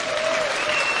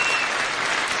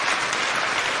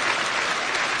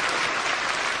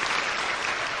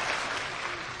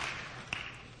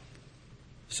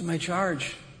 So my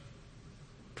charge,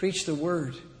 preach the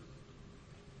word.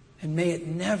 And may it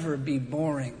never be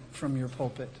boring from your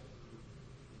pulpit.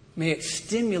 May it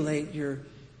stimulate your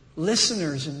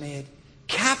listeners and may it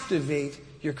captivate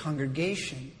your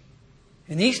congregation.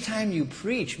 And each time you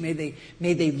preach, may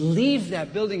they leave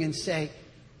that building and say,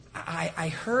 I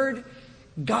heard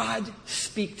God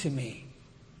speak to me.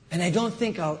 And I don't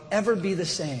think I'll ever be the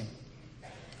same.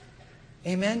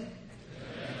 Amen?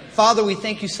 Father, we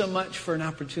thank you so much for an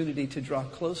opportunity to draw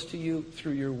close to you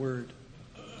through your word.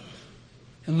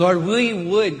 And Lord, we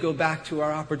would go back to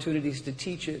our opportunities to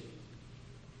teach it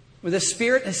with a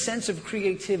spirit and a sense of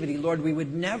creativity. Lord, we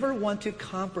would never want to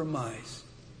compromise.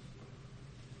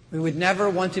 We would never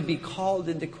want to be called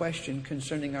into question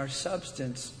concerning our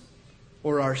substance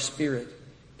or our spirit.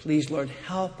 Please, Lord,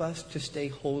 help us to stay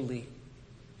holy.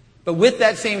 But with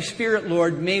that same spirit,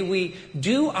 Lord, may we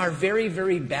do our very,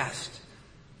 very best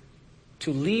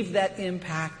to leave that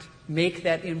impact, make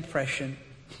that impression.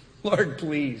 Lord,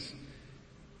 please.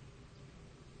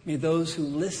 May those who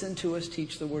listen to us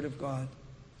teach the Word of God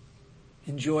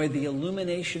enjoy the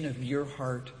illumination of your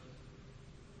heart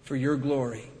for your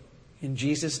glory. In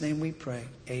Jesus' name we pray.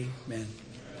 Amen.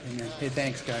 Amen. Hey,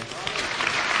 thanks, guys.